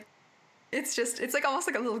it's like it's like almost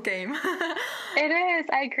like a little game. It is.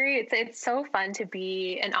 I agree. It's so fun to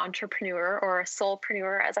be an entrepreneur, or a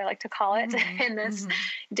soulpreneur, as I like to call it, in this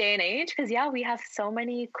day and age. Because we have so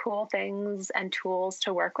many cool things and tools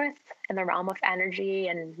to work with in the realm of energy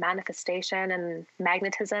and manifestation and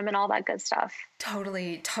magnetism and all that good stuff.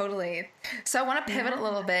 Totally. So I want to pivot a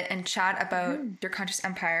little bit and chat about your conscious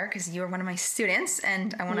empire, because you are one of my students,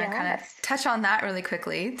 and I want to kind of touch on that really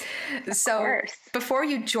quickly. Of course. Before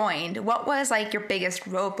you joined, what was like your biggest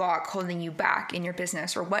roadblock holding you back in your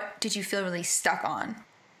business, or what did you feel really stuck on?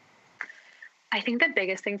 I think the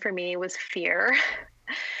biggest thing for me was fear.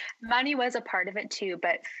 Money was a part of it too,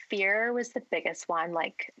 but fear was the biggest one,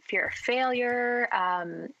 like fear of failure,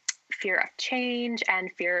 fear of change,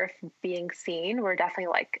 and fear of being seen were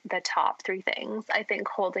definitely like the top three things I think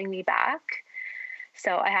holding me back.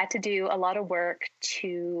 So I had to do a lot of work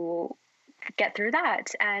to get through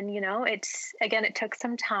that. And, you know, it took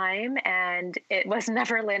some time, and it was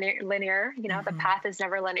never linear. You know, the path is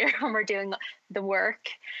never linear when we're doing the work.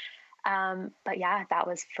 But that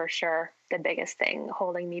was for sure the biggest thing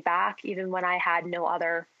holding me back, even when I had no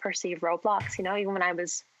other perceived roadblocks. You know, even when I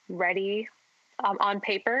was ready on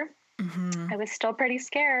paper, I was still pretty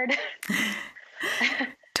scared.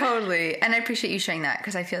 Totally. And I appreciate you sharing that,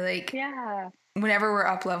 because I feel like whenever we're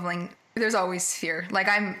up leveling, there's always fear. Like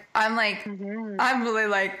I'm like, I'm really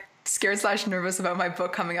like scared / nervous about my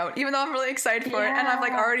book coming out, even though I'm really excited for it, and I've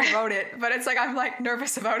like already wrote it, but it's like I'm like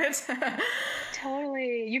nervous about it.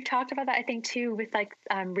 Totally. You've talked about that, I think, too, with like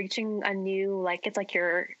reaching a new, like, it's like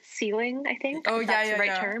your ceiling, I think. Oh, that's the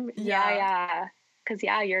right term. Yeah. Because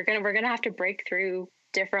we're gonna have to break through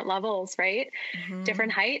different levels, right?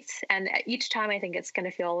 Different heights, and each time I think it's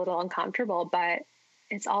gonna feel a little uncomfortable, but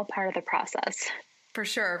it's all part of the process. For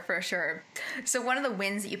sure. So one of the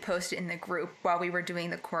wins that you posted in the group while we were doing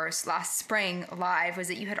the course last spring live was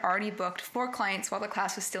that you had already booked 4 clients while the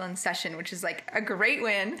class was still in session, which is like a great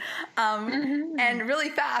win, and really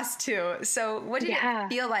fast too. So what did it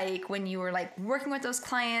feel like when you were like working with those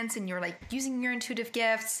clients and you were like using your intuitive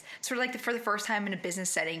gifts, sort of like for the first time in a business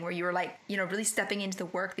setting where you were like, you know, really stepping into the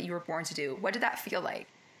work that you were born to do? What did that feel like?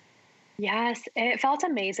 Yes, it felt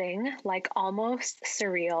amazing, like almost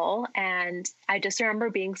surreal. And I just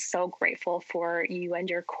remember being so grateful for you and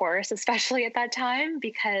your course, especially at that time,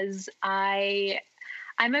 because I'm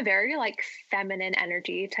a very like feminine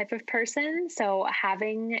energy type of person. So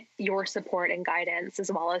having your support and guidance,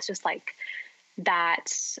 as well as just like that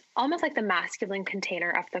almost like the masculine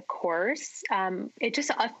container of the course,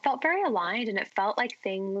 I felt very aligned, and it felt like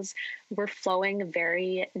things were flowing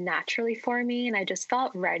very naturally for me. And I just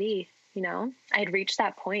felt ready. You know, I had reached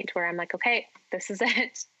that point where I'm like, okay, this is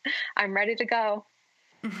it. I'm ready to go.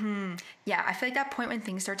 Yeah, I feel like that point when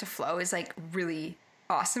things start to flow is like really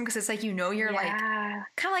awesome, because it's like, you know, you're like kind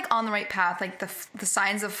of like on the right path. Like the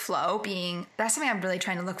signs of flow being, that's something I'm really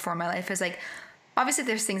trying to look for in my life, is like, obviously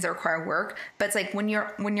there's things that require work, but it's like when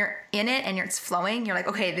you're in it and it's flowing, you're like,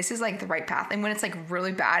 okay, this is like the right path. And when it's like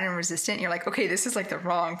really bad and resistant, you're like, okay, this is like the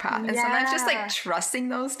wrong path. And sometimes just like trusting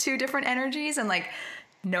those two different energies and like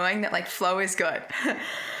knowing that like flow is good.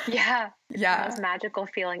 It's the most magical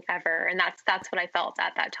feeling ever. And that's what I felt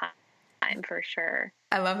at that time, for sure.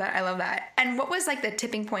 I love that. And what was like the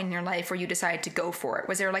tipping point in your life where you decided to go for it?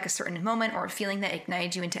 Was there like a certain moment or a feeling that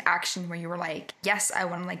ignited you into action where you were like, yes, I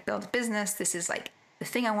want to like build a business. This is like the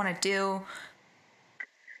thing I want to do.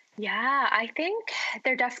 Yeah, I think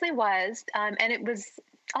there definitely was. And it was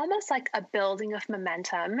almost like a building of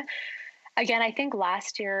momentum. Again, I think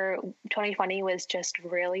last year, 2020, was just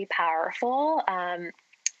really powerful.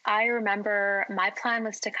 I remember my plan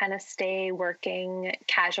was to kind of stay working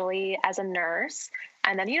casually as a nurse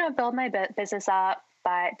and then, you know, build my business up.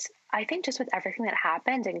 But I think just with everything that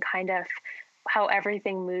happened and kind of how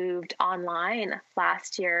everything moved online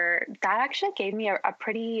last year, that actually gave me a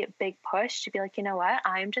pretty big push to be like, you know what,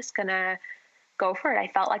 I'm just going to go for it. I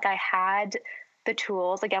felt like I had the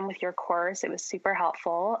tools, again, with your course, it was super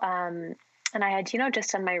helpful. And I had,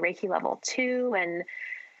 just done my Reiki level 2, and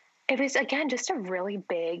it was, again, just a really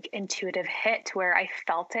big intuitive hit where I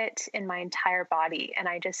felt it in my entire body. And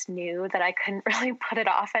I just knew that I couldn't really put it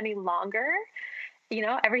off any longer.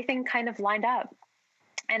 Everything kind of lined up.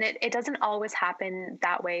 And it doesn't always happen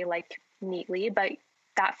that way, like neatly, but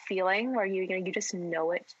that feeling where you just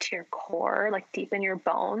know it to your core, like deep in your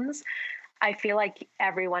bones. I feel like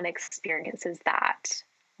everyone experiences that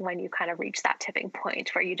when you kind of reach that tipping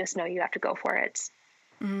point where you just know you have to go for it.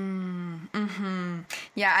 Mm-hmm.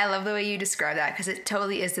 Yeah, I love the way you describe that, because it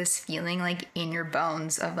totally is this feeling like in your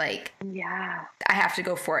bones of like, yeah, I have to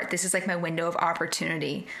go for it. This is like my window of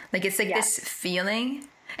opportunity. Like it's like this feeling,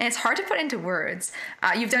 and it's hard to put into words.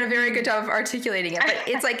 You've done a very good job of articulating it, but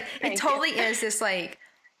it's like it totally is this like,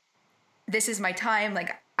 this is my time.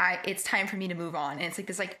 Like it's time for me to move on, and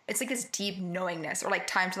it's like this deep knowingness, or like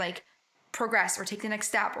time to like progress or take the next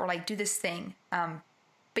step or like do this thing.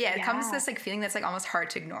 But yeah, it comes to this like feeling that's like almost hard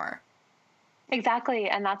to ignore. Exactly.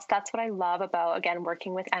 And that's what I love about, again,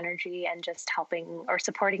 working with energy and just helping or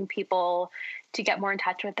supporting people to get more in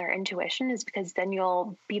touch with their intuition, is because then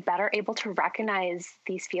you'll be better able to recognize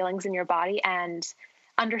these feelings in your body and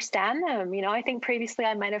understand them. I think previously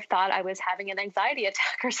I might have thought I was having an anxiety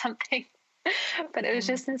attack or something, but it was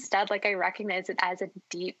just instead like I recognized it as a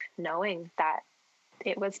deep knowing that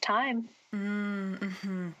it was time.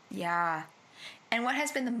 Mm-hmm. Yeah. And what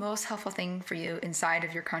has been the most helpful thing for you inside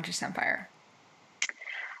of your conscious empire?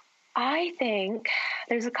 I think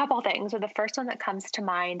there's a couple things. So the first one that comes to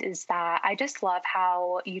mind is that I just love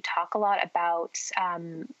how you talk a lot about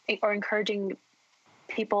or encouraging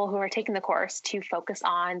people who are taking the course to focus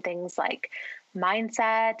on things like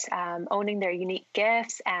mindset, owning their unique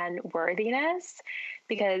gifts, and worthiness,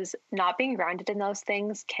 because not being grounded in those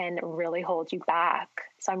things can really hold you back.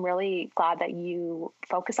 So I'm really glad that you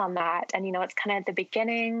focus on that. And, it's kind of at the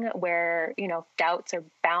beginning where, doubts are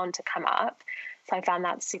bound to come up. So I found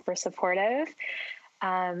that super supportive.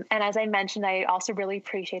 And as I mentioned, I also really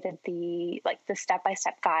appreciated the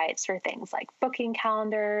step-by-step guides for things like booking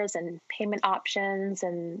calendars and payment options.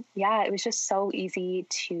 And yeah, it was just so easy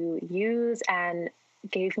to use and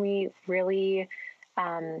gave me really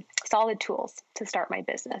solid tools to start my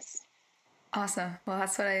business. Awesome. Well,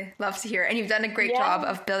 that's what I love to hear. And you've done a great job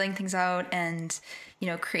of building things out and,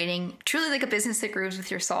 creating truly like a business that grooves with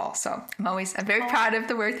your soul. So I'm very proud of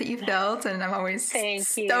the work that you've built, and I'm always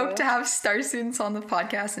stoked to have star students on the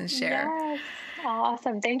podcast and share. Yes.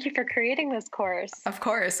 Awesome. Thank you for creating this course. Of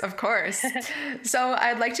course. So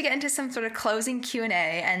I'd like to get into some sort of closing Q&A,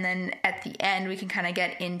 and then at the end we can kind of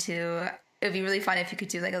get into, it would be really fun if you could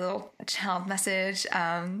do like a little channeled message,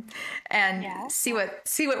 and see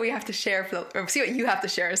what we have to share or see what you have to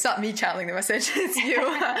share. It's not me channeling the message; it's you.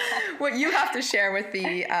 What you have to share with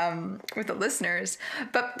the listeners.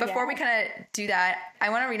 But before we kind of do that, I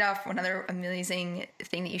want to read off another amazing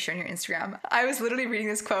thing that you shared on your Instagram. I was literally reading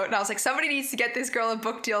this quote, and I was like, somebody needs to get this girl a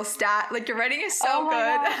book deal stat. Like, your writing is so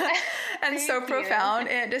good and so profound,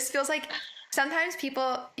 and it just feels like. Sometimes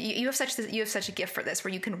people, you have such a gift for this,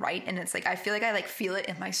 where you can write, and it's like, I feel like I like feel it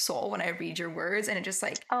in my soul when I read your words, and it just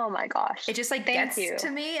like, oh my gosh, it just like gets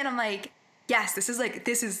to me, and I'm like, yes, it's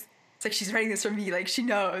like she's writing this for me, like she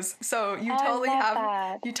knows. So you totally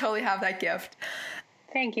have that gift.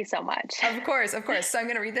 Thank you so much. Of course. So I'm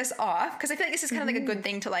gonna read this off because I feel like this is kind of like a good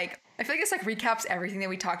thing to like. I feel like this like recaps everything that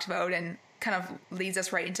we talked about and kind of leads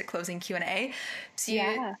us right into closing Q&A. So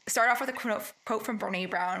you start off with a quote from Brené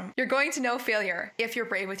Brown. You're going to know failure if you're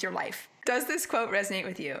brave with your life. Does this quote resonate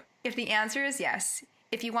with you? If the answer is yes,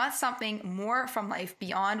 if you want something more from life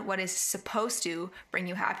beyond what is supposed to bring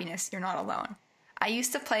you happiness, you're not alone. I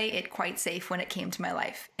used to play it quite safe when it came to my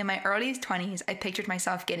life. In my early 20s, I pictured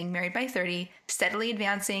myself getting married by 30, steadily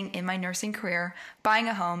advancing in my nursing career, buying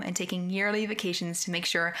a home, and taking yearly vacations to make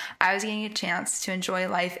sure I was getting a chance to enjoy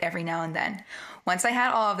life every now and then. Once I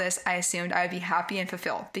had all of this, I assumed I would be happy and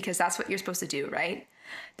fulfilled, because that's what you're supposed to do, right?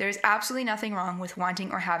 There's absolutely nothing wrong with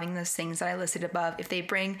wanting or having those things that I listed above if they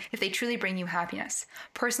truly bring you happiness.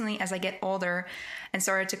 Personally, as I get older and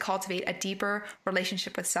started to cultivate a deeper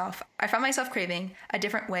relationship with self, I found myself craving a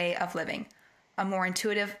different way of living, a more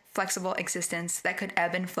intuitive, flexible existence that could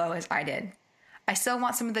ebb and flow as I did. I still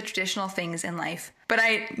want some of the traditional things in life, but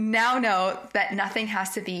I now know that nothing has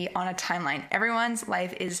to be on a timeline. Everyone's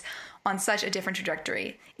life is on such a different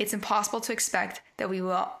trajectory. It's impossible to expect that we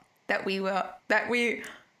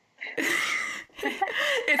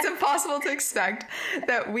It's impossible to expect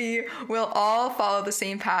that we will all follow the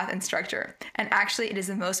same path and structure. And actually, it is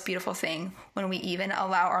the most beautiful thing when we even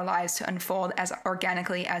allow our lives to unfold as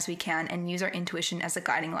organically as we can and use our intuition as a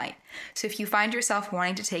guiding light. So if you find yourself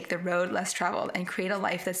wanting to take the road less traveled and create a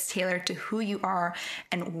life that's tailored to who you are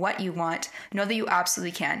and what you want, know that you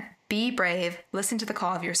absolutely can. Be brave, listen to the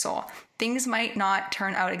call of your soul. Things might not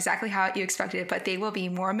turn out exactly how you expected, but they will be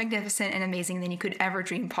more magnificent and amazing than you could ever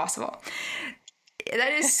dream possible.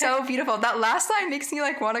 That is so beautiful. That last line makes me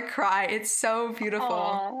like want to cry. It's so beautiful.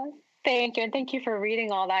 Aww, thank you. And thank you for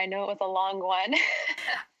reading all that. I know it was a long one.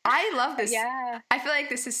 I love this. Yeah. I feel like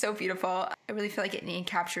this is so beautiful. I really feel like it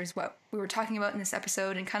captures what we were talking about in this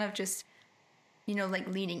episode and kind of just, like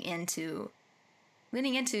leaning into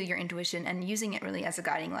your intuition and using it really as a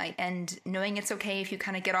guiding light and knowing it's okay if you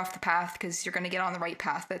kind of get off the path because you're going to get on the right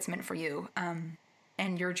path that's meant for you.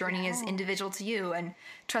 And your journey is individual to you and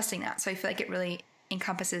trusting that. So I feel like it really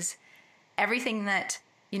encompasses everything that,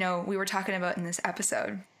 we were talking about in this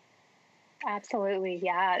episode. Absolutely.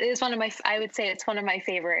 Yeah. It is I would say it's one of my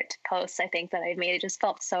favorite posts I think that I've made. It just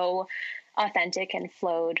felt so authentic and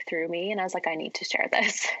flowed through me. And I was like, I need to share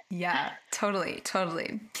this. Yeah, totally.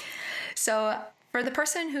 So for the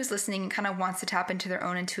person who's listening kind of wants to tap into their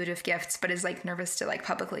own intuitive gifts, but is like nervous to like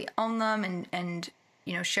publicly own them and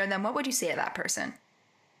share them, what would you say to that person?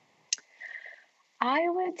 I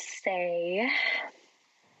would say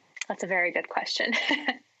that's a very good question.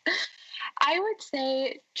 I would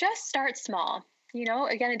say just start small.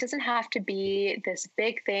 Again, it doesn't have to be this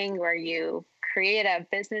big thing where you create a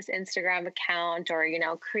business Instagram account or,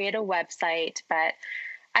 create a website, but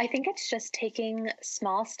I think it's just taking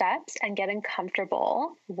small steps and getting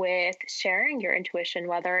comfortable with sharing your intuition,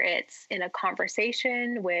 whether it's in a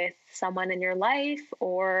conversation with someone in your life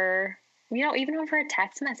or, even over a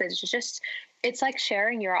text message. It's like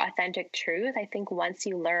sharing your authentic truth. I think once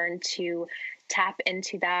you learn to tap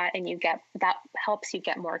into that and that helps you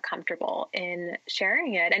get more comfortable in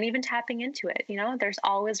sharing it and even tapping into it. There's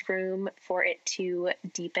always room for it to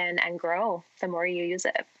deepen and grow the more you use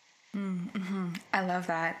it. Mm-hmm. I love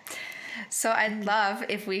that. So I'd love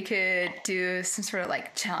if we could do some sort of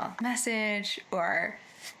like channel message or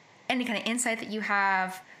any kind of insight that you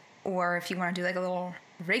have, or if you want to do like a little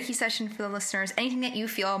Reiki session for the listeners, anything that you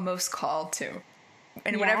feel most called to,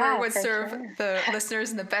 and whatever would serve the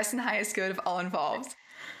listeners in the best and highest good of all involved.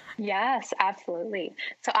 Yes, absolutely.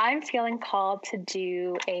 So I'm feeling called to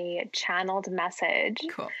do a channeled message.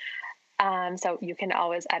 Cool. So you can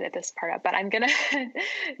always edit this part up, but I'm going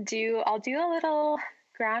to I'll do a little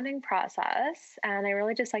grounding process, and I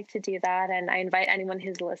really just like to do that. And I invite anyone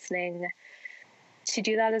who's listening to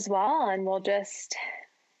do that as well. And we'll just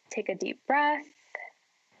take a deep breath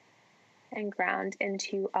and ground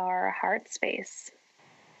into our heart space.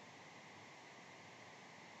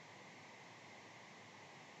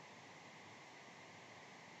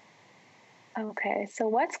 Okay, so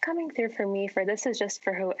what's coming through for me for this is just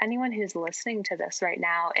for anyone who's listening to this right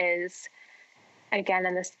now is, again,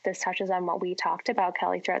 and this touches on what we talked about,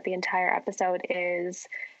 Kelly, throughout the entire episode, is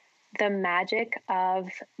the magic of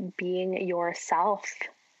being yourself.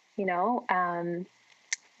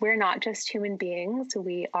 We're not just human beings.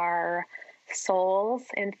 We are souls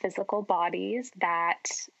in physical bodies that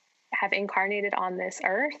have incarnated on this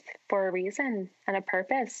earth for a reason and a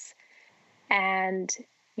purpose. And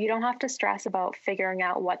you don't have to stress about figuring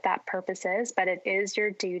out what that purpose is, but it is your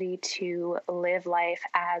duty to live life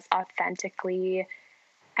as authentically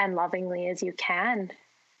and lovingly as you can,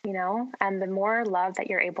 and the more love that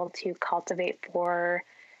you're able to cultivate for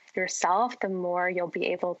yourself, the more you'll be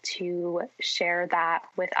able to share that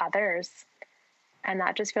with others. And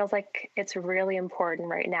that just feels like it's really important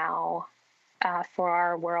right now for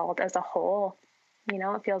our world as a whole.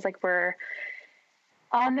 It feels like we're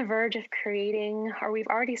on the verge of creating, or we've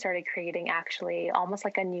already started creating actually, almost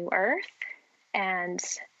like a new earth. And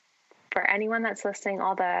for anyone that's listening,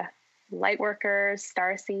 all the light workers,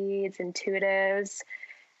 starseeds, intuitives,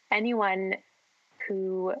 anyone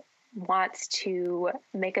who wants to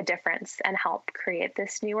make a difference and help create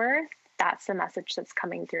this new earth, that's the message that's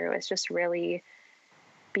coming through. It's just really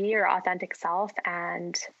be your authentic self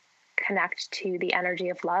and connect to the energy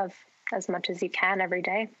of love as much as you can every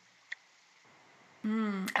day.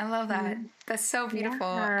 I love that. That's so beautiful.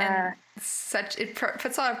 And it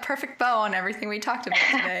puts on a perfect bow on everything we talked about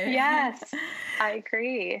today. Yes, I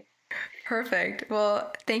agree. Perfect.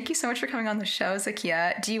 Well, thank you so much for coming on the show,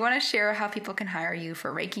 Zakiya. Do you want to share how people can hire you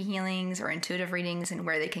for Reiki healings or intuitive readings and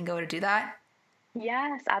where they can go to do that?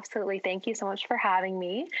 Yes, absolutely. Thank you so much for having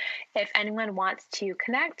me. If anyone wants to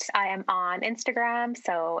connect, I am on Instagram.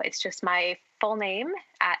 So it's just my full name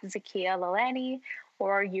at Zakiya Lalani,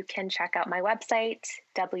 or you can check out my website,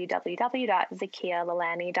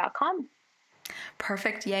 www.zakiyalalani.com.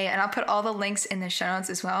 Perfect. Yay. And I'll put all the links in the show notes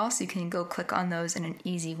as well, so you can go click on those in an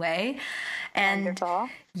easy way. And Wonderful.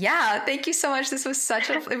 yeah, thank you so much. It was such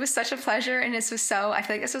a pleasure. And I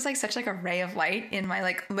feel like this was like such like a ray of light in my,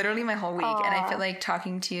 like literally my whole week. Aww. And I feel like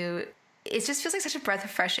talking to you, it just feels like such a breath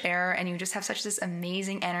of fresh air, and you just have such this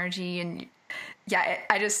amazing energy. And yeah,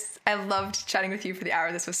 I loved chatting with you for the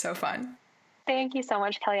hour. This was so fun. Thank you so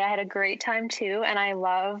much, Kelly. I had a great time too. And I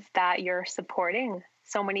love that you're supporting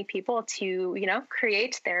so many people to,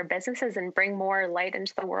 create their businesses and bring more light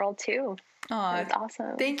into the world too. That's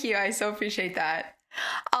awesome. Thank you. I so appreciate that.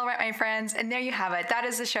 All right, my friends, and there you have it. That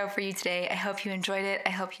is the show for you today. I hope you enjoyed it. I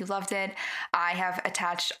hope you loved it. I have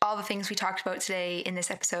attached all the things we talked about today in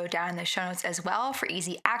this episode down in the show notes as well for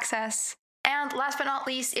easy access. And last but not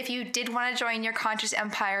least, if you did want to join your conscious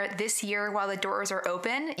empire this year while the doors are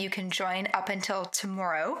open, you can join up until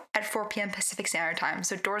tomorrow at 4 p.m. Pacific Standard Time.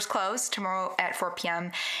 So doors close tomorrow at 4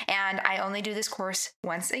 p.m. And I only do this course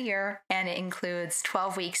once a year, and it includes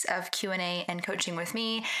 12 weeks of Q&A and coaching with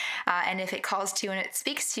me. And if it calls to you and it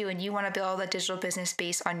speaks to you and you want to build a digital business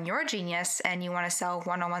based on your genius and you want to sell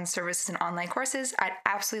one-on-one services and online courses, I'd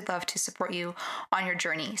absolutely love to support you on your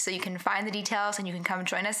journey. So you can find the details and you can come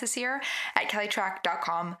join us this year at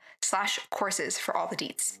kellytrack.com/courses for all the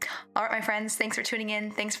deets. All right, my friends, thanks for tuning in.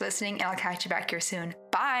 Thanks for listening, and I'll catch you back here soon.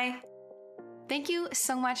 Bye. Thank you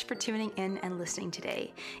so much for tuning in and listening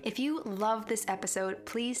today. If you love this episode,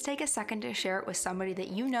 please take a second to share it with somebody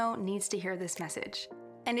that you know needs to hear this message.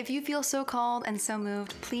 And if you feel so called and so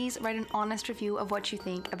moved, please write an honest review of what you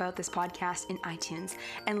think about this podcast in iTunes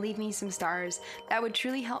and leave me some stars. That would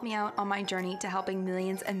truly help me out on my journey to helping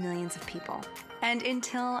millions and millions of people. And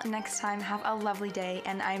until next time, have a lovely day,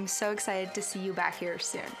 and I'm so excited to see you back here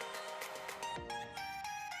soon.